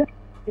bo so me ya.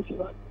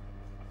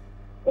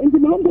 Endi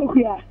Maame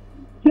Pokuah.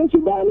 Jesu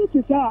ba ni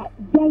ti sa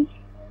dan.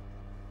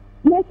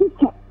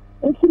 Mesika.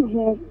 Efu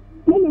he.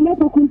 Na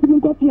Poku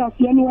nti ko ti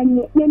afia no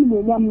wanye ni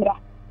mo nyamra.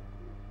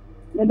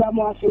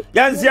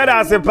 Yes,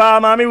 that's a pa,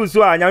 Mami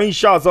Usua,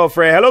 Nyamisha so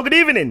free. Hello, good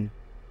evening.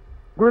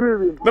 Good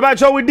evening. Me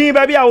bacho with Dean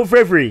baby I will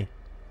free.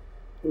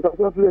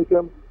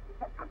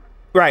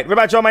 Right, me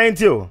bacho my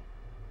ntio.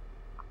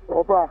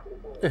 Opa.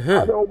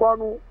 I don't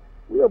banu.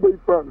 We are boy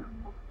friend.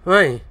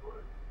 Right.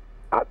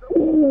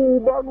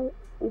 Ubanu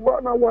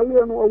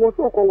wale no wo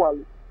so ko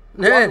wale.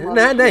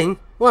 Na den.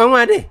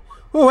 Wa de.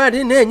 Wo wa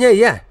de na nya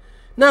ya.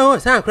 Na ho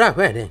sa kra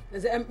kwa de.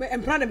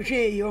 Empra na behwe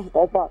yi yo.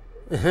 Opa.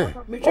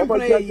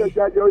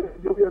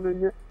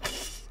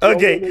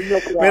 Okay,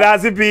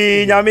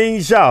 Mirasipi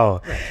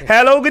Nyamisha.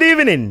 Hello, good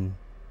evening.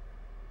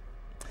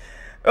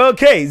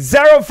 Okay,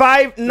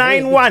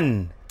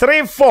 0591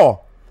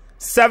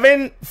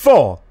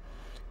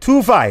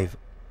 347425.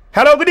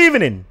 Hello, good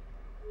evening.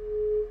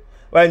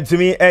 When to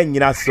me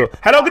and so.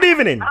 Hello, good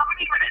evening.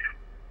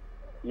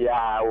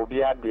 Yeah, we'll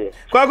be at there.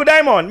 Kweku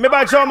Diamond, me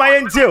ba show my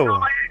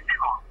entio.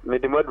 Me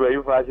the mode where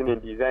you fashion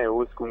and design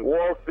who school.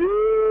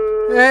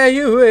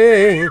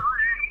 You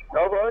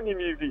No, only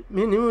me.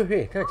 Minimum,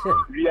 catch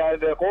him. We are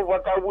the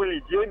comfortable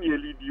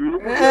genially.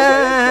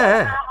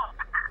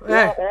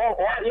 Yeah,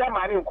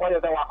 man,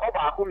 inquired that I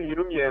come in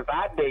here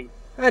that day.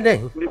 A day.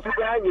 The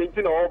Sudan,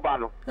 you know,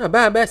 Bano.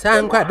 About best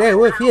uncle, they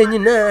were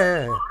feeling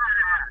now.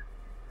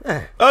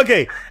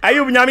 Okay, are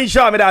you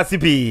Nyamisha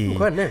Mirasipi?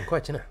 What name,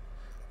 Quachina?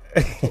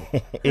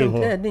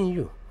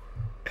 You.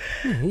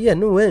 Yeah,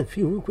 no one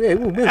few. Okay,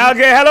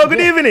 hello,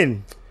 good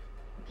evening.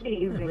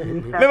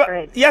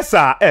 Yes,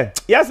 sir.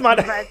 Yes,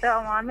 madam.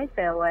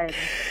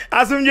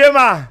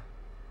 Asumjema.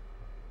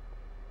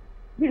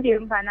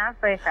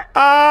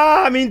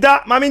 Ah,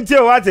 minta,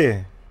 mamintio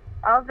wate.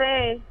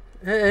 Okay.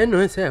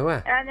 No, say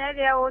what? And then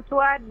they will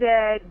to add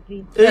the.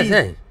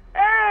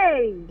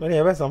 Hey. When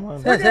you have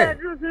someone.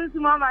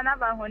 Mama,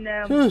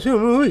 never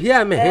Soon,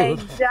 hear me.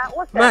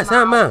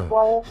 Masama.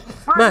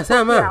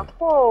 Masama.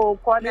 Oh,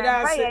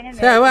 Masama.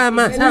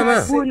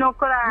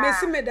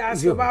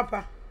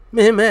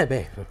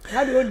 Maybe.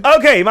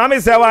 Okay, Mommy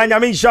said, I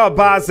mean, shop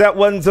pass that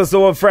one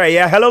so afraid.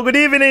 Yeah, hello, good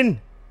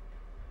evening.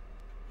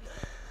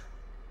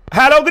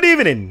 Hello, good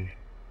evening.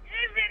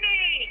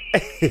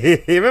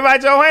 Evening. Me ba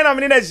jo hwan na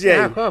me na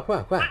share.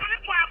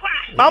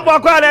 Mambo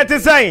akwa na te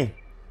sai.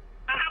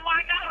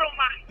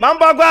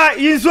 Mambo akwa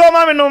yinsuo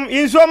ma me nom.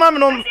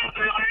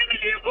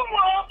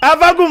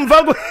 Avagum.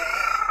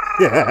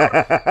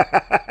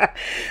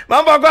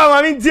 Mambo akwa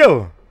ma mi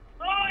ntio.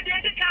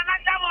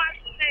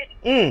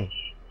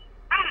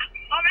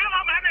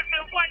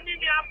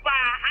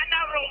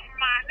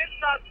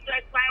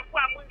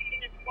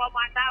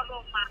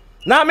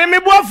 Na me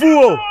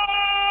boafu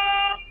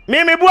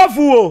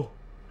o.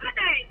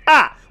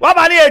 Ah, wa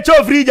ba ni e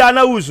cho fridge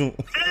ana wusu.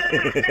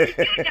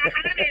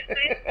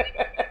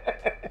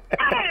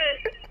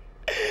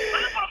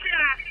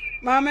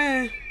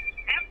 Mame.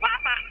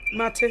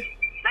 Mate.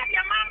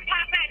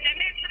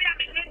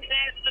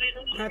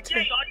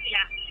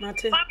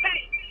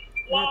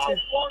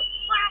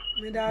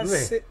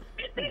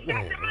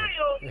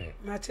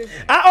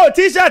 Ah, oh,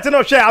 t-shirt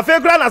no share. I feel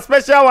grand a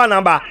special one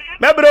number.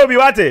 Me bro bi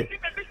wate.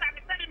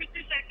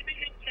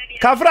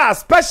 Kafra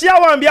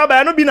special one bi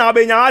aba no bi na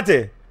obenya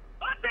wate.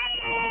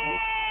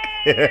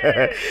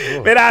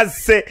 But I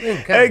say,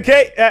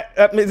 okay,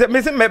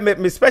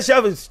 me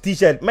special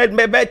t-shirt. Me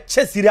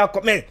chest serial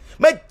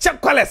me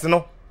check colors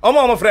no.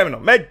 Omo frame no.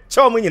 Me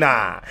chow mu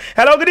nyina.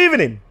 Hello, good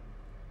evening.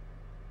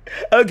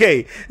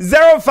 Okay,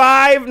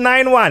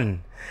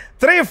 0591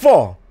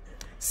 34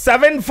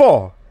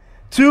 74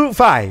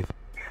 25.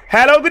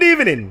 Hello, good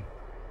evening.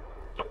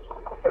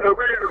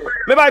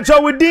 Me ba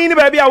chow with Dean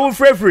baby I will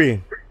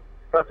free.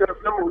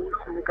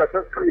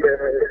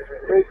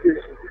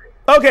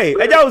 Okay,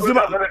 eja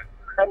usuma.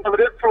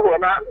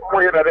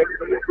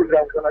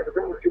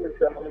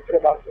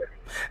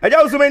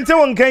 Eja usuma nte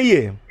won kan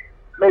ye.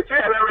 me say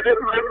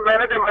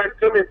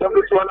me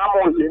something to an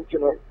amount, you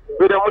know.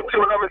 With the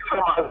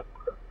motive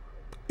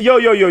Yo.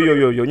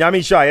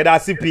 Nyami shy,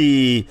 that's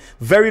CP.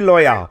 Very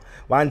loyal.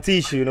 One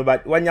tissue, you know,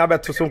 but when you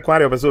have to some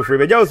quality of so free.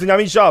 But just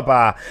Nyami shop.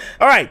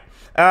 All right.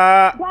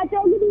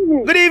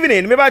 Good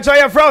evening. Maybe I try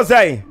your frown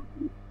say.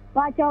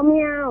 Watch your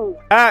meow.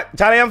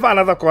 Charlie, I'm for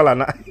another caller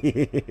now.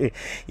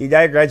 You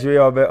just graduate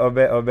or be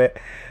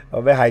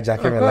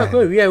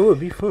hijacking. We will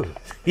be full.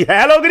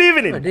 Yeah, hello, good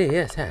evening.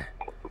 Yes, sir.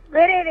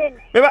 Good evening.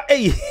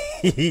 Hey,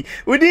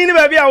 we didn't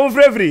baby, I will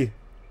free.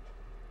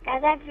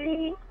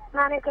 Free,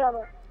 Maame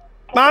Club.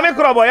 Maame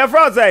Club, your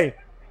frown say.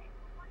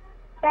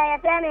 Say,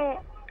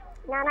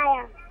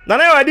 Nanaya.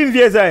 Nanaya, I didn't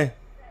hear say.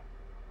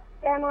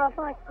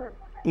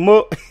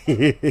 Mo.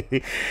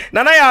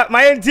 Nanaya,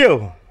 my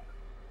auntie.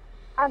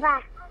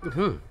 Aba.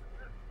 No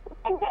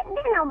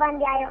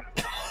bandiayo.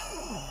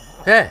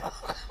 Eh.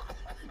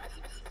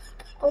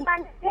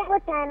 Uban ko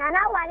tana na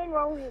wali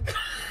no.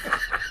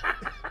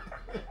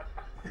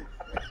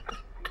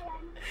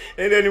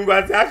 Ene ni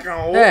ngwati aka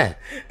o.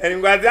 Ene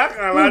ngwati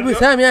aka la. Bu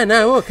samia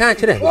na o kan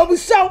kire. O bu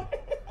so.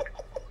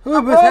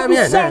 O bu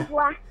samia na.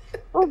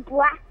 O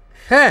bua.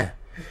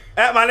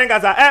 Mane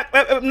kasa.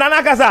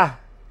 Nana kasa.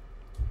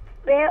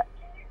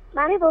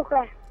 Maame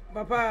Pokuah.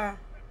 Papa.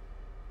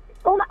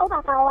 O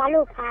papa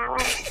walu pa wa.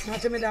 Na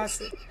te me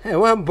das.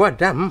 One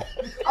bodam.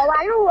 O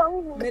walu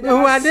wo.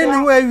 No wa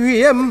den wa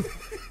wiem.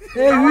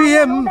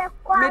 Wiem.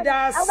 Me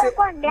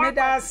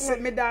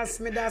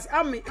das.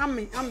 Ami.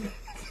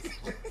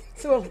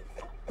 So.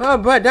 Oh,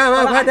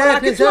 bodam, bodam.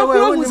 Ti so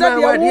wa uni ma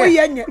wa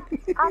dia.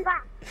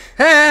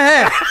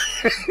 Hey.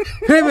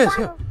 Premis.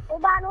 O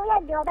ba no ye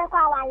de o be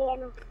kwa wale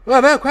no.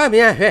 Wa ba kwa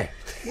mi ahwe.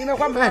 Ni me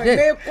kwa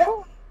me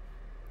ko.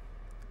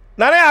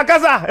 Nana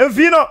akasa,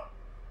 enfino.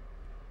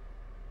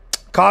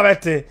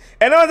 Kavete.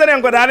 And I was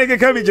an Godani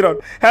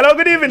Kamijron. Hello,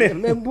 good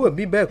evening.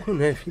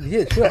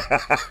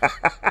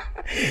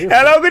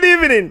 Hello, good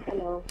evening.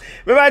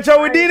 Maybe I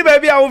show we did,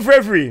 baby, I will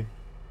free.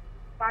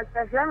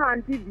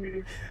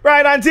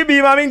 Right, Auntie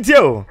B, I'm in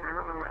too.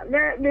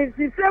 Me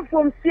say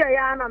from here,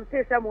 and I'm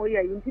saying some more.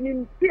 You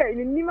need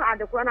at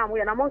the corner,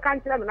 and I'm on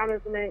country.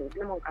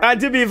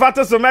 Auntie B,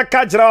 Fato, so make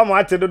catch our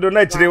matter to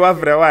donate to the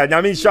Wafre.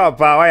 I mean, shop,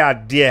 why are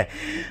dear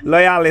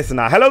loyal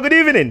listener. Hello, good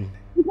evening.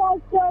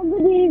 Good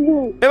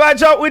evening. If I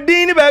talk with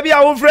Dean, baby,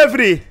 I will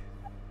free.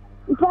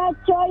 If I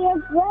show your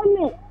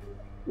friend,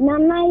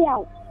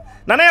 Nanaya.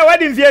 Nanaya, what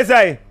did you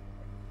say?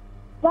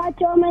 But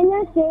your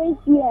man says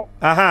yes.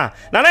 Aha.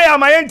 Nanaya,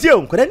 my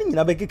auntie, could any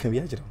never get me?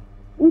 If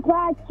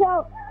I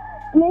show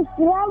Miss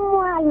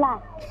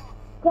Ramwala,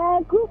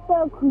 Kweku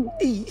Poku,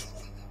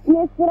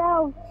 Miss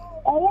Rao,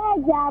 a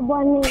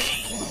jaboni.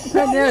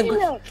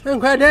 I'm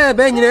quite there,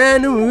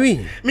 Benjamin.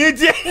 Meet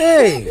you.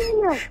 Hey,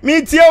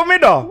 meet you,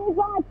 middle.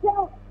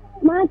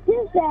 My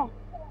sister,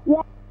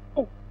 yes,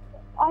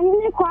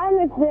 only call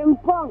me from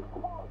Pong.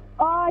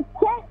 Or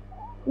check,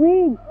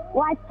 read,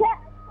 watch it.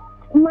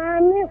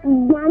 Mammy,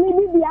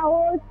 be a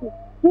horse.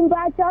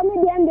 Simba tell me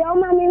then the old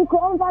mammy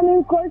come from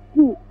in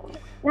costume.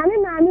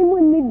 Mammy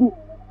would need it.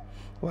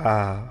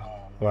 Wow.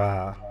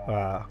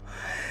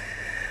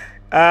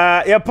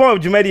 Your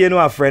point, you made you know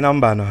a friend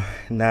number no.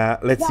 Now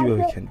let's see what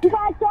we can do.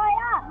 Last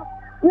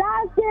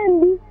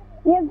time,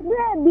 your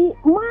baby,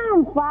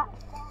 mom,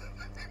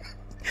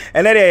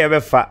 and then you have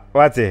a fat.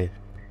 What's it?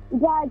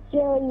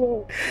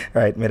 Gotcha.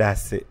 Right, me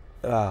that's it.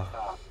 Wow.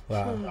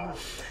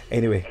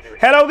 Anyway,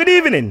 hello, good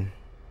evening.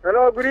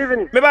 Hello, good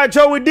evening. Maybe I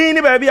show with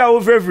Dean, baby, I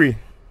will free.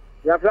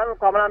 Your plan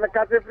come on, I'm a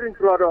free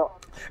throw.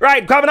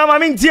 Right, come on,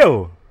 I'm in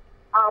you.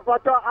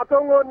 But I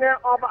don't know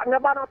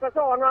never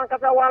person on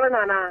Kasa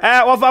Walana.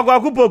 Wofa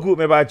Kweku Poku,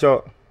 maybe I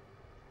show.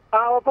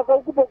 Wofa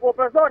Kweku Poku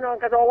person on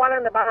Kasa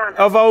Walana the banana.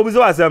 Of our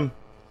Ubizwasam.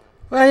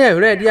 Why, yeah,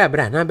 ready,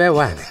 Abra, number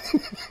one.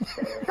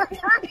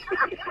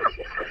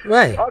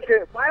 Right.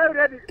 Okay, my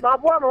ready. My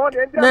boy,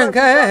 Nanka,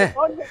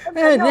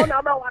 and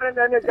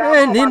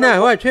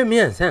Nina, watch him,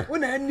 yes, huh?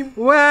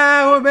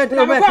 Wow, better.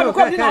 Hello,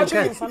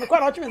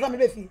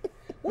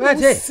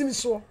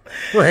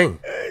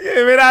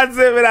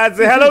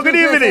 good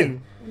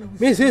evening.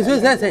 Mrs.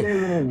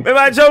 Susan, maybe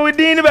I show with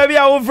Dean, baby,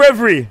 I will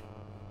free.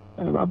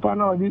 Papa,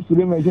 no, this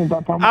is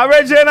Papa. I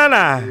read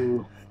Jenna.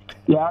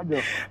 Yeah,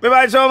 maybe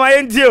I show my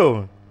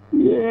auntie.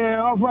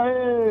 Yeah,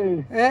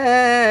 offer.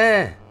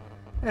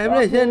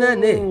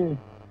 Everything,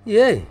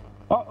 yea.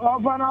 Oh,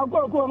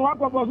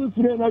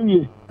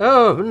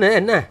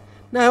 Nana.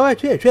 Now I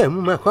tell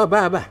my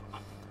baba.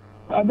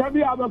 That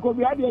be our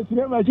copy of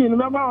the machine.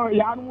 Remember,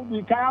 Yan will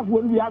be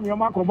careful. We have your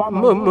Marco a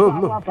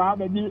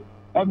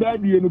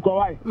baby in the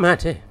Kawai.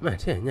 Mate,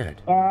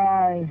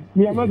 aye.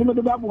 We are not going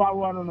to be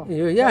one.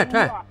 You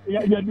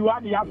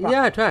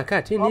try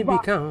cutting it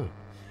become.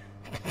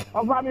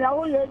 Of my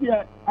own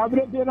idea, I've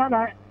written on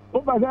I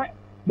over that.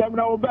 Dem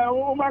na obe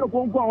o ma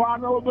ko nko wa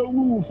na obe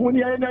wu fun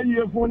ni na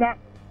ye fun na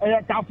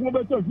e ka fun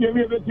be to fie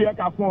we be to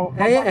ka fun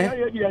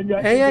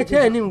eh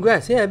che ni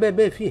ngwa se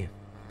be fie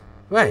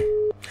why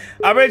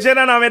Abrechen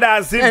na me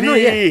da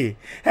CB.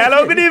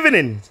 Hello, good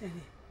evening.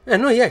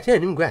 No, yeah, che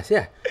ni ngwa se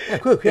a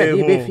ko kwa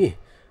ni be fie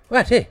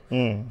What?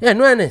 Yeah,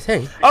 no one is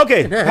saying.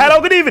 Okay. Hello,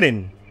 good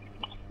evening.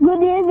 Good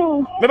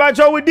evening. Me ba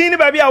cho we din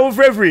baby a wo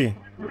free.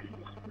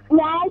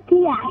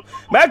 Makia.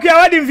 Makia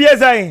what in fear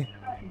say?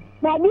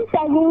 Baby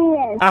 7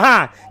 years.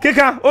 Aha.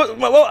 Kika.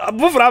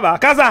 Bufra ba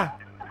kasa.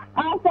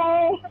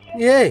 Okay.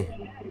 Yeah.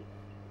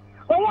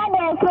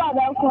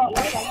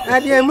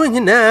 Adia mo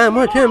nyina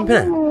mo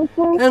twempra.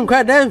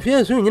 Enkwada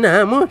mfie so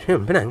nyina mo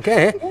twempra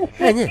nke.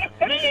 Enye.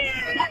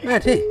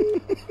 Ati.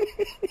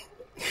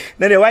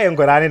 Nene why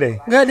enkwada ni dey?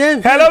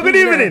 Hello, good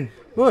evening.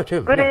 Good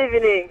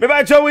evening. Me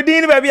ba cho we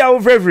din baby a wo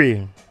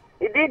free.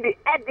 You did the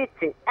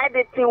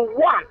editing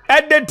one.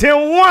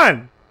 Editing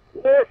one.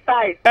 No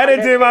size.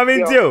 Editing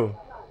Maame too.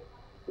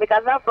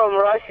 Because I'm from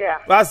Russia.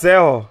 What say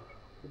ho?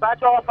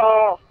 But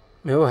offer.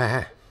 Me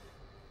wa.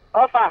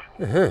 Offer.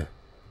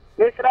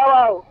 Mr.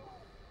 Wow.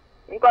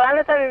 In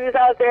Kolana say we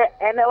say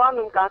and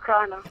one can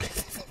cry now.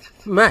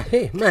 Ma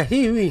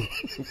hiwi.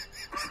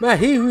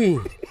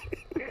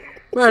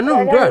 Ma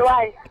no do.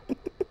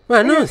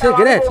 Ma no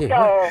secret.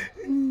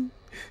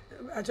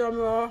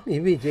 Achomo.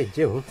 Ibi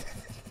jeje.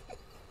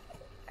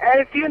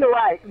 And you know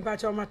why?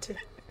 Bachomate.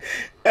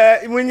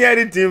 When you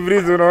editing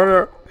free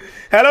no.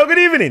 Hello, good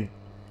evening.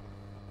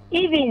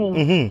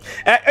 Evening.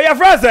 Your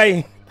friend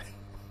say?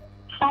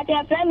 But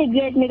your friend is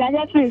Grace, me can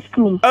just free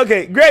school.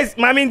 Okay, Grace,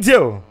 Maame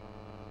too.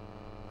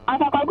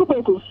 Kweku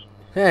Poku.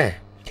 Eh.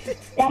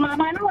 Ya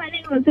mama no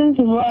wale go sin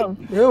tomorrow.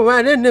 You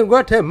want to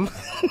go them.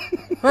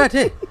 What?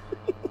 Ebe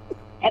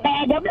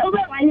double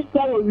over wale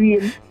so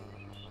we.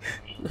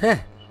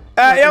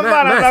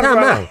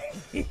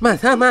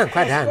 Masama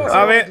kwada.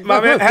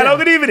 Maame, hello,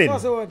 good evening.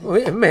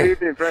 Me.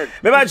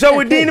 Me ba cho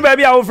we din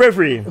baby a wo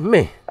free.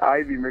 Me.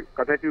 I be me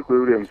katati ko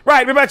urem.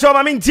 Right, me ba cho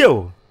Maame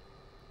too.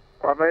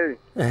 Kwa fa.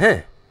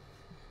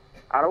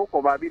 Ara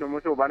ko ba bi no mo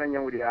so ba na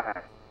nyamu dia.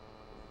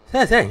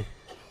 Say.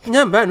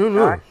 Nyamba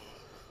nunu.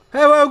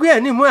 Ewa gwe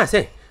ni mu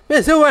ase.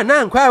 Be se wa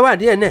na nkwa wa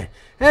de ne.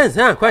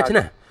 Ensa kwa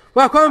china.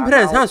 Wa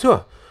conference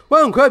aso.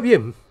 Wa nkwa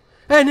biem.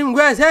 Enim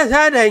gwa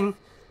sa dan.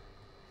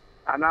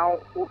 Ana o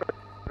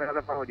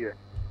ka fa hodie.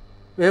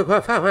 Me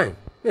kwa fa wan.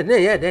 Me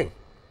ne ye den.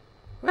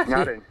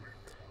 Nyare.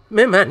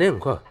 Me ma ne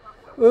nkwa.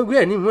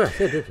 Ogwe ni mu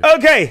ase.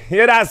 Okay,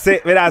 yeah, that's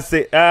it.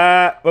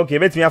 Okay,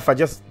 let me have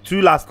just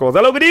 2 last calls.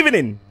 Hello, good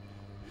evening.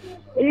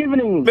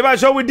 Evening. Me ba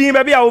show we din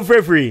baby a wo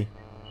free.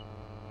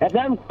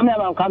 Adam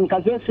come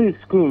to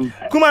school.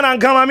 Kuma na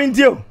nkama Maame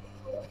too.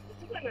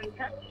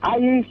 I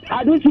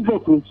do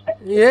Poku.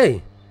 Yeah.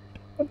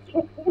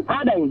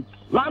 Adam,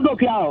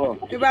 Magokia ho.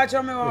 You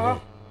bachome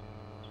ho.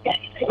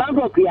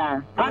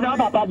 Magokia. Ada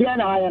papa bia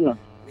na haye no.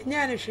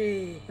 Nya ne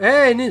hwe.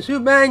 Eh, ni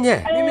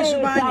subanya. Ni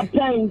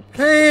subanya.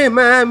 Hey,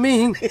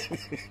 Maame.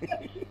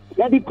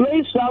 Ya di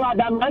place so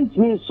Adam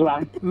antimi so.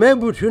 Me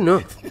butu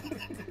no.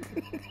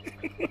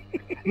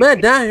 Me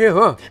dan he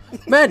ho.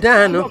 Me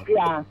dan no.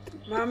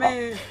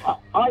 Maame.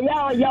 Oh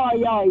yeah.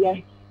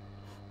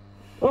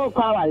 Oh,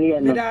 kwa wale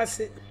no.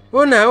 Medase.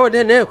 Una o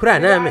de ne kura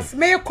na me.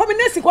 Me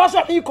community kwa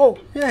so hiko.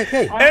 Yeah,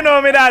 okay.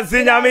 Eno me da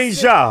se nyame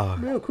insha.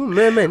 Me ku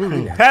meme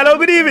ni. Hello,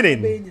 good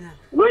evening.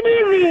 Good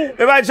evening.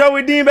 Me ba cho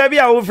we din baby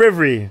a wo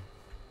free.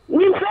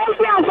 We face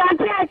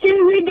Asante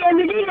Akyem we dey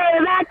we dey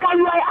na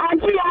kan why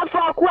auntie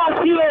afa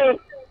kwa fie.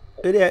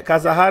 Ere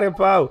kasahare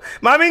pao.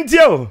 Maame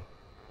too.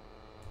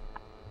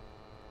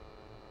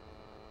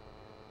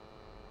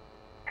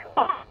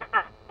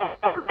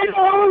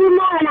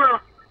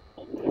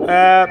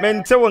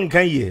 Mente won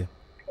kan ye.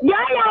 Ya.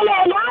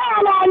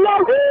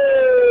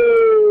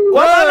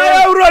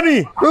 Wala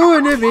urani.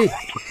 Ni bi.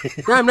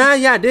 Na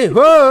ya de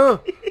ho.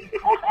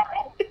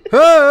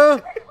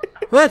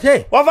 What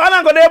hey? Wa fa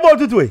na go dey bo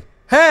tutu e.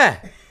 Hey.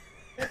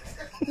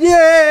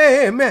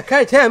 Yeah, me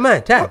kai che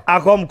man ta.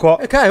 Akom ko.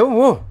 Kai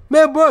wo.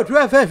 Me bo tu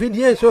afa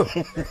fidie so.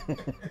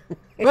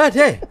 What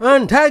hey?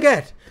 On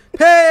target.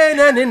 Hey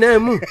na ni na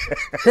mu.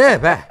 Hey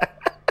ba.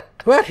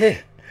 What hey?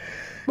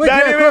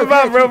 Dani me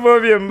ba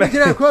problem.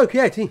 Kira ko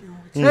kiati.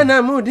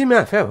 Na mu di me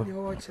afa.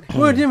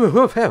 Mu di me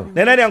ho fa.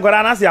 Nene de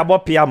nkora na se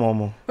abopia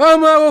momo.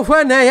 Omo wo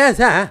fa na ya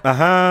sa.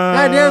 Aha.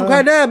 Ade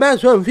nkwada ba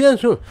so mfie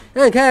so.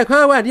 Enka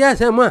kwa wa di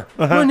asem a.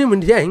 Mo ni mu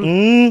di an.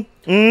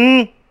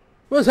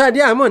 Mo sa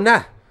di amu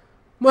na.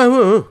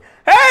 Mo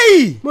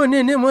Hey! mo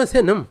ni mo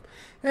senum.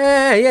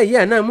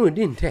 Yeah, na mu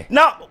di nte.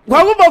 Na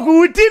Kweku Poku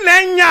uti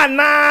na nya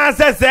na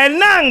sese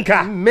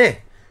nanka. Me.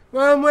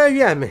 Wa mo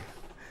awia me.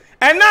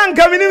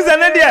 Nanka minim se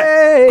ne de.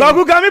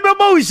 Kweku ka mi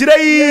bebo uhire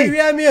yi.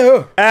 Awia me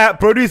ho.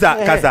 Producer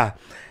kasa.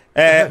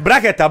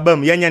 Bracket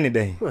abam yenya ni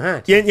den.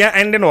 Yenya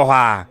ende no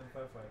ha.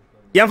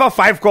 Yemfa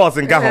 5 calls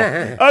nka ho.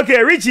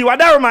 Okay, Richie,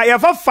 wadaroma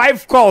yemfa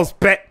 5 calls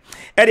pe.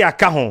 Edi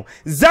aka ho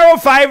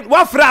 05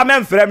 wafra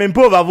memfre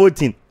mempo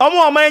voting.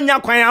 Omo anya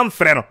kwan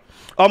amfre no.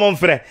 Omo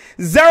mfre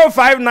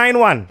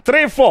 0591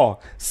 34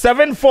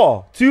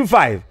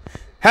 7425.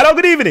 Hello,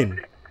 good evening.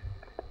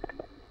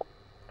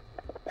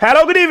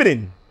 Hello, good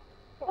evening.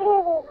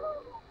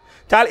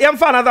 Tal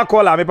yemfa another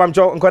caller me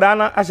pamcho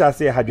nkodana asha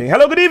say hadwen.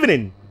 Hello, good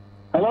evening.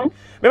 Hello?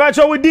 Me ba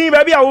cho with din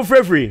baby a wo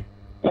free.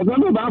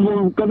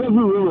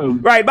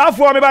 Right, ba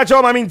for me ba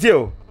cho Maame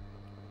too.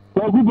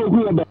 Kweku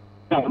Poku.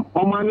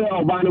 Omane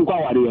obane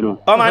nkwa ware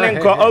no. Omane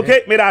nko.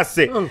 Okay, me that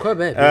say.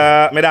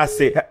 Me that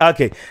say.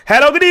 Okay.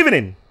 Hello, good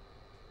evening.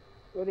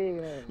 Good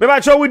evening. Me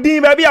ba show with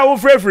Dean baby I will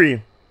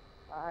free.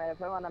 I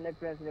found an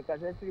Prince the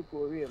Kassi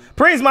Korean.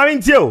 Prince Maame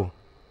Pokuah.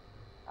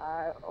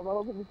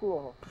 Obago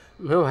Buku.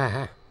 No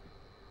ha.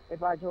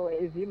 If I show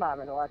is him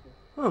Maame no what?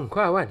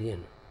 Nkwa wade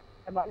no.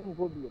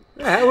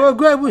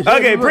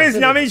 Okay, Prince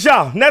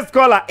Nyamisha. Next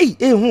caller.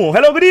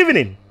 Hello, good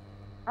evening.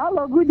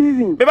 Hello, good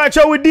evening. Me ba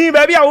show with Dean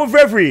baby I will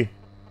free.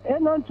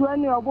 Eno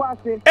 20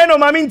 obuase. Eno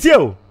Maame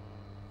Pokuah.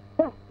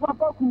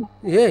 Poku.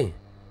 Yeah.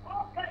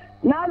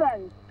 Nada.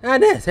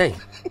 That's say. E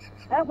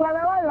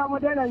kwala wa la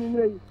modena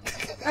nyimre.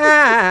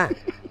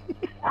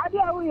 Adi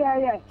awu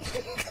ya.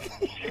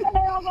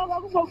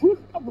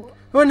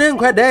 One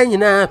nkwa da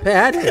nyina pe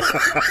ade.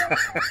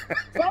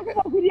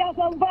 Poku dia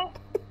sampa.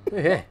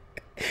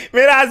 Me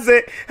that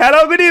say.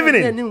 Hello, good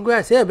evening. Ni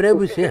ngwa say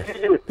brabusia.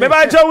 Me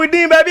ba show with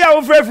Dean baby I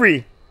will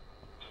free.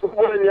 School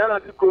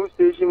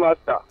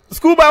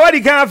boy, what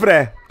you can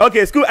afre?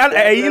 Okay, school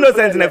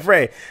innocent in a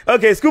fray.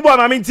 Okay, school boy,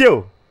 Maame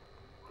Pokuah.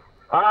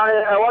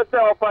 I was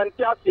a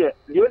fantastic.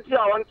 You see,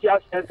 I want to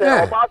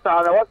say about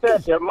I was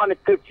a money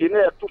clip in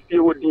there to be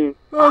with him.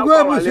 Oh,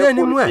 go with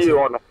anymore. I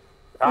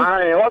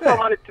was a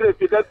money clip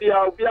that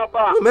I'll be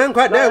about. Man,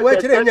 quite there,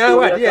 watching now.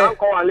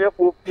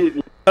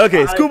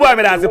 Okay, school boy,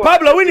 me that say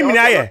Pablo, winning me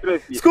now.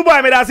 School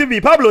boy, me that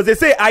say Pablo, they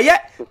say I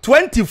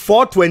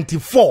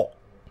 24-24.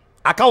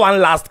 I can one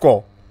last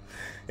call.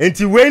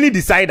 Until we really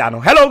decide.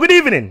 Hello, good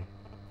evening.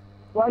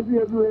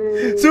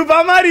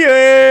 Super Mario.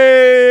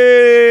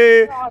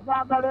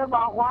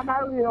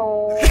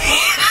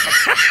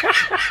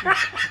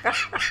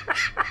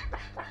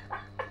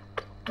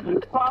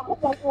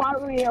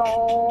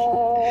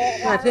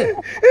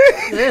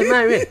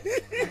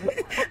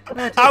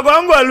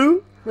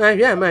 Agwangwalu. My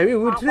we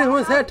three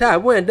who sat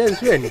up when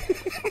dance when.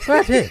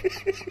 What?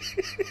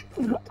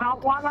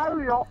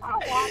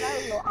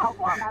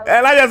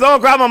 I just all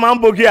grandma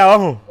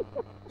Pokuah.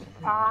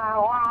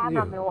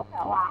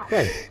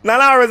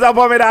 Nana result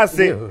for me that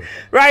say.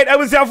 Right, I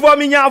was here for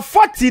me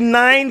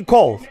 49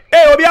 calls.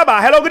 Hey,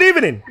 Obiaba, hello, good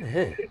evening.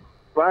 Maybe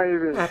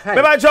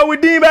I show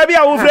with Dean, baby,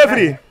 I will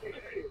free.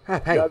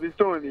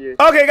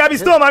 Okay, Gabi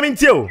Stone, Maame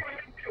Pokuah.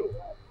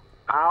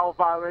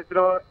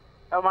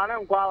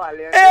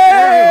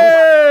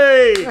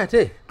 Hey!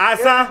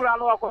 Asa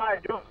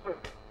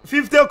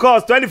 50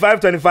 calls,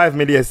 25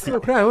 million.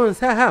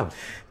 How?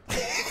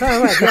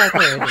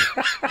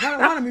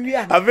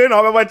 I've been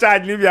over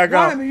charge, leave your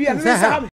account.